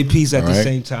all say peace at All the right.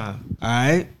 same time. All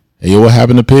right? Hey, yo, what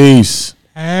happened to peace?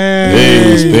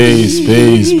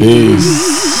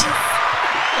 Peace.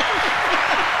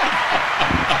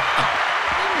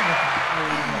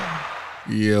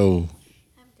 Yo.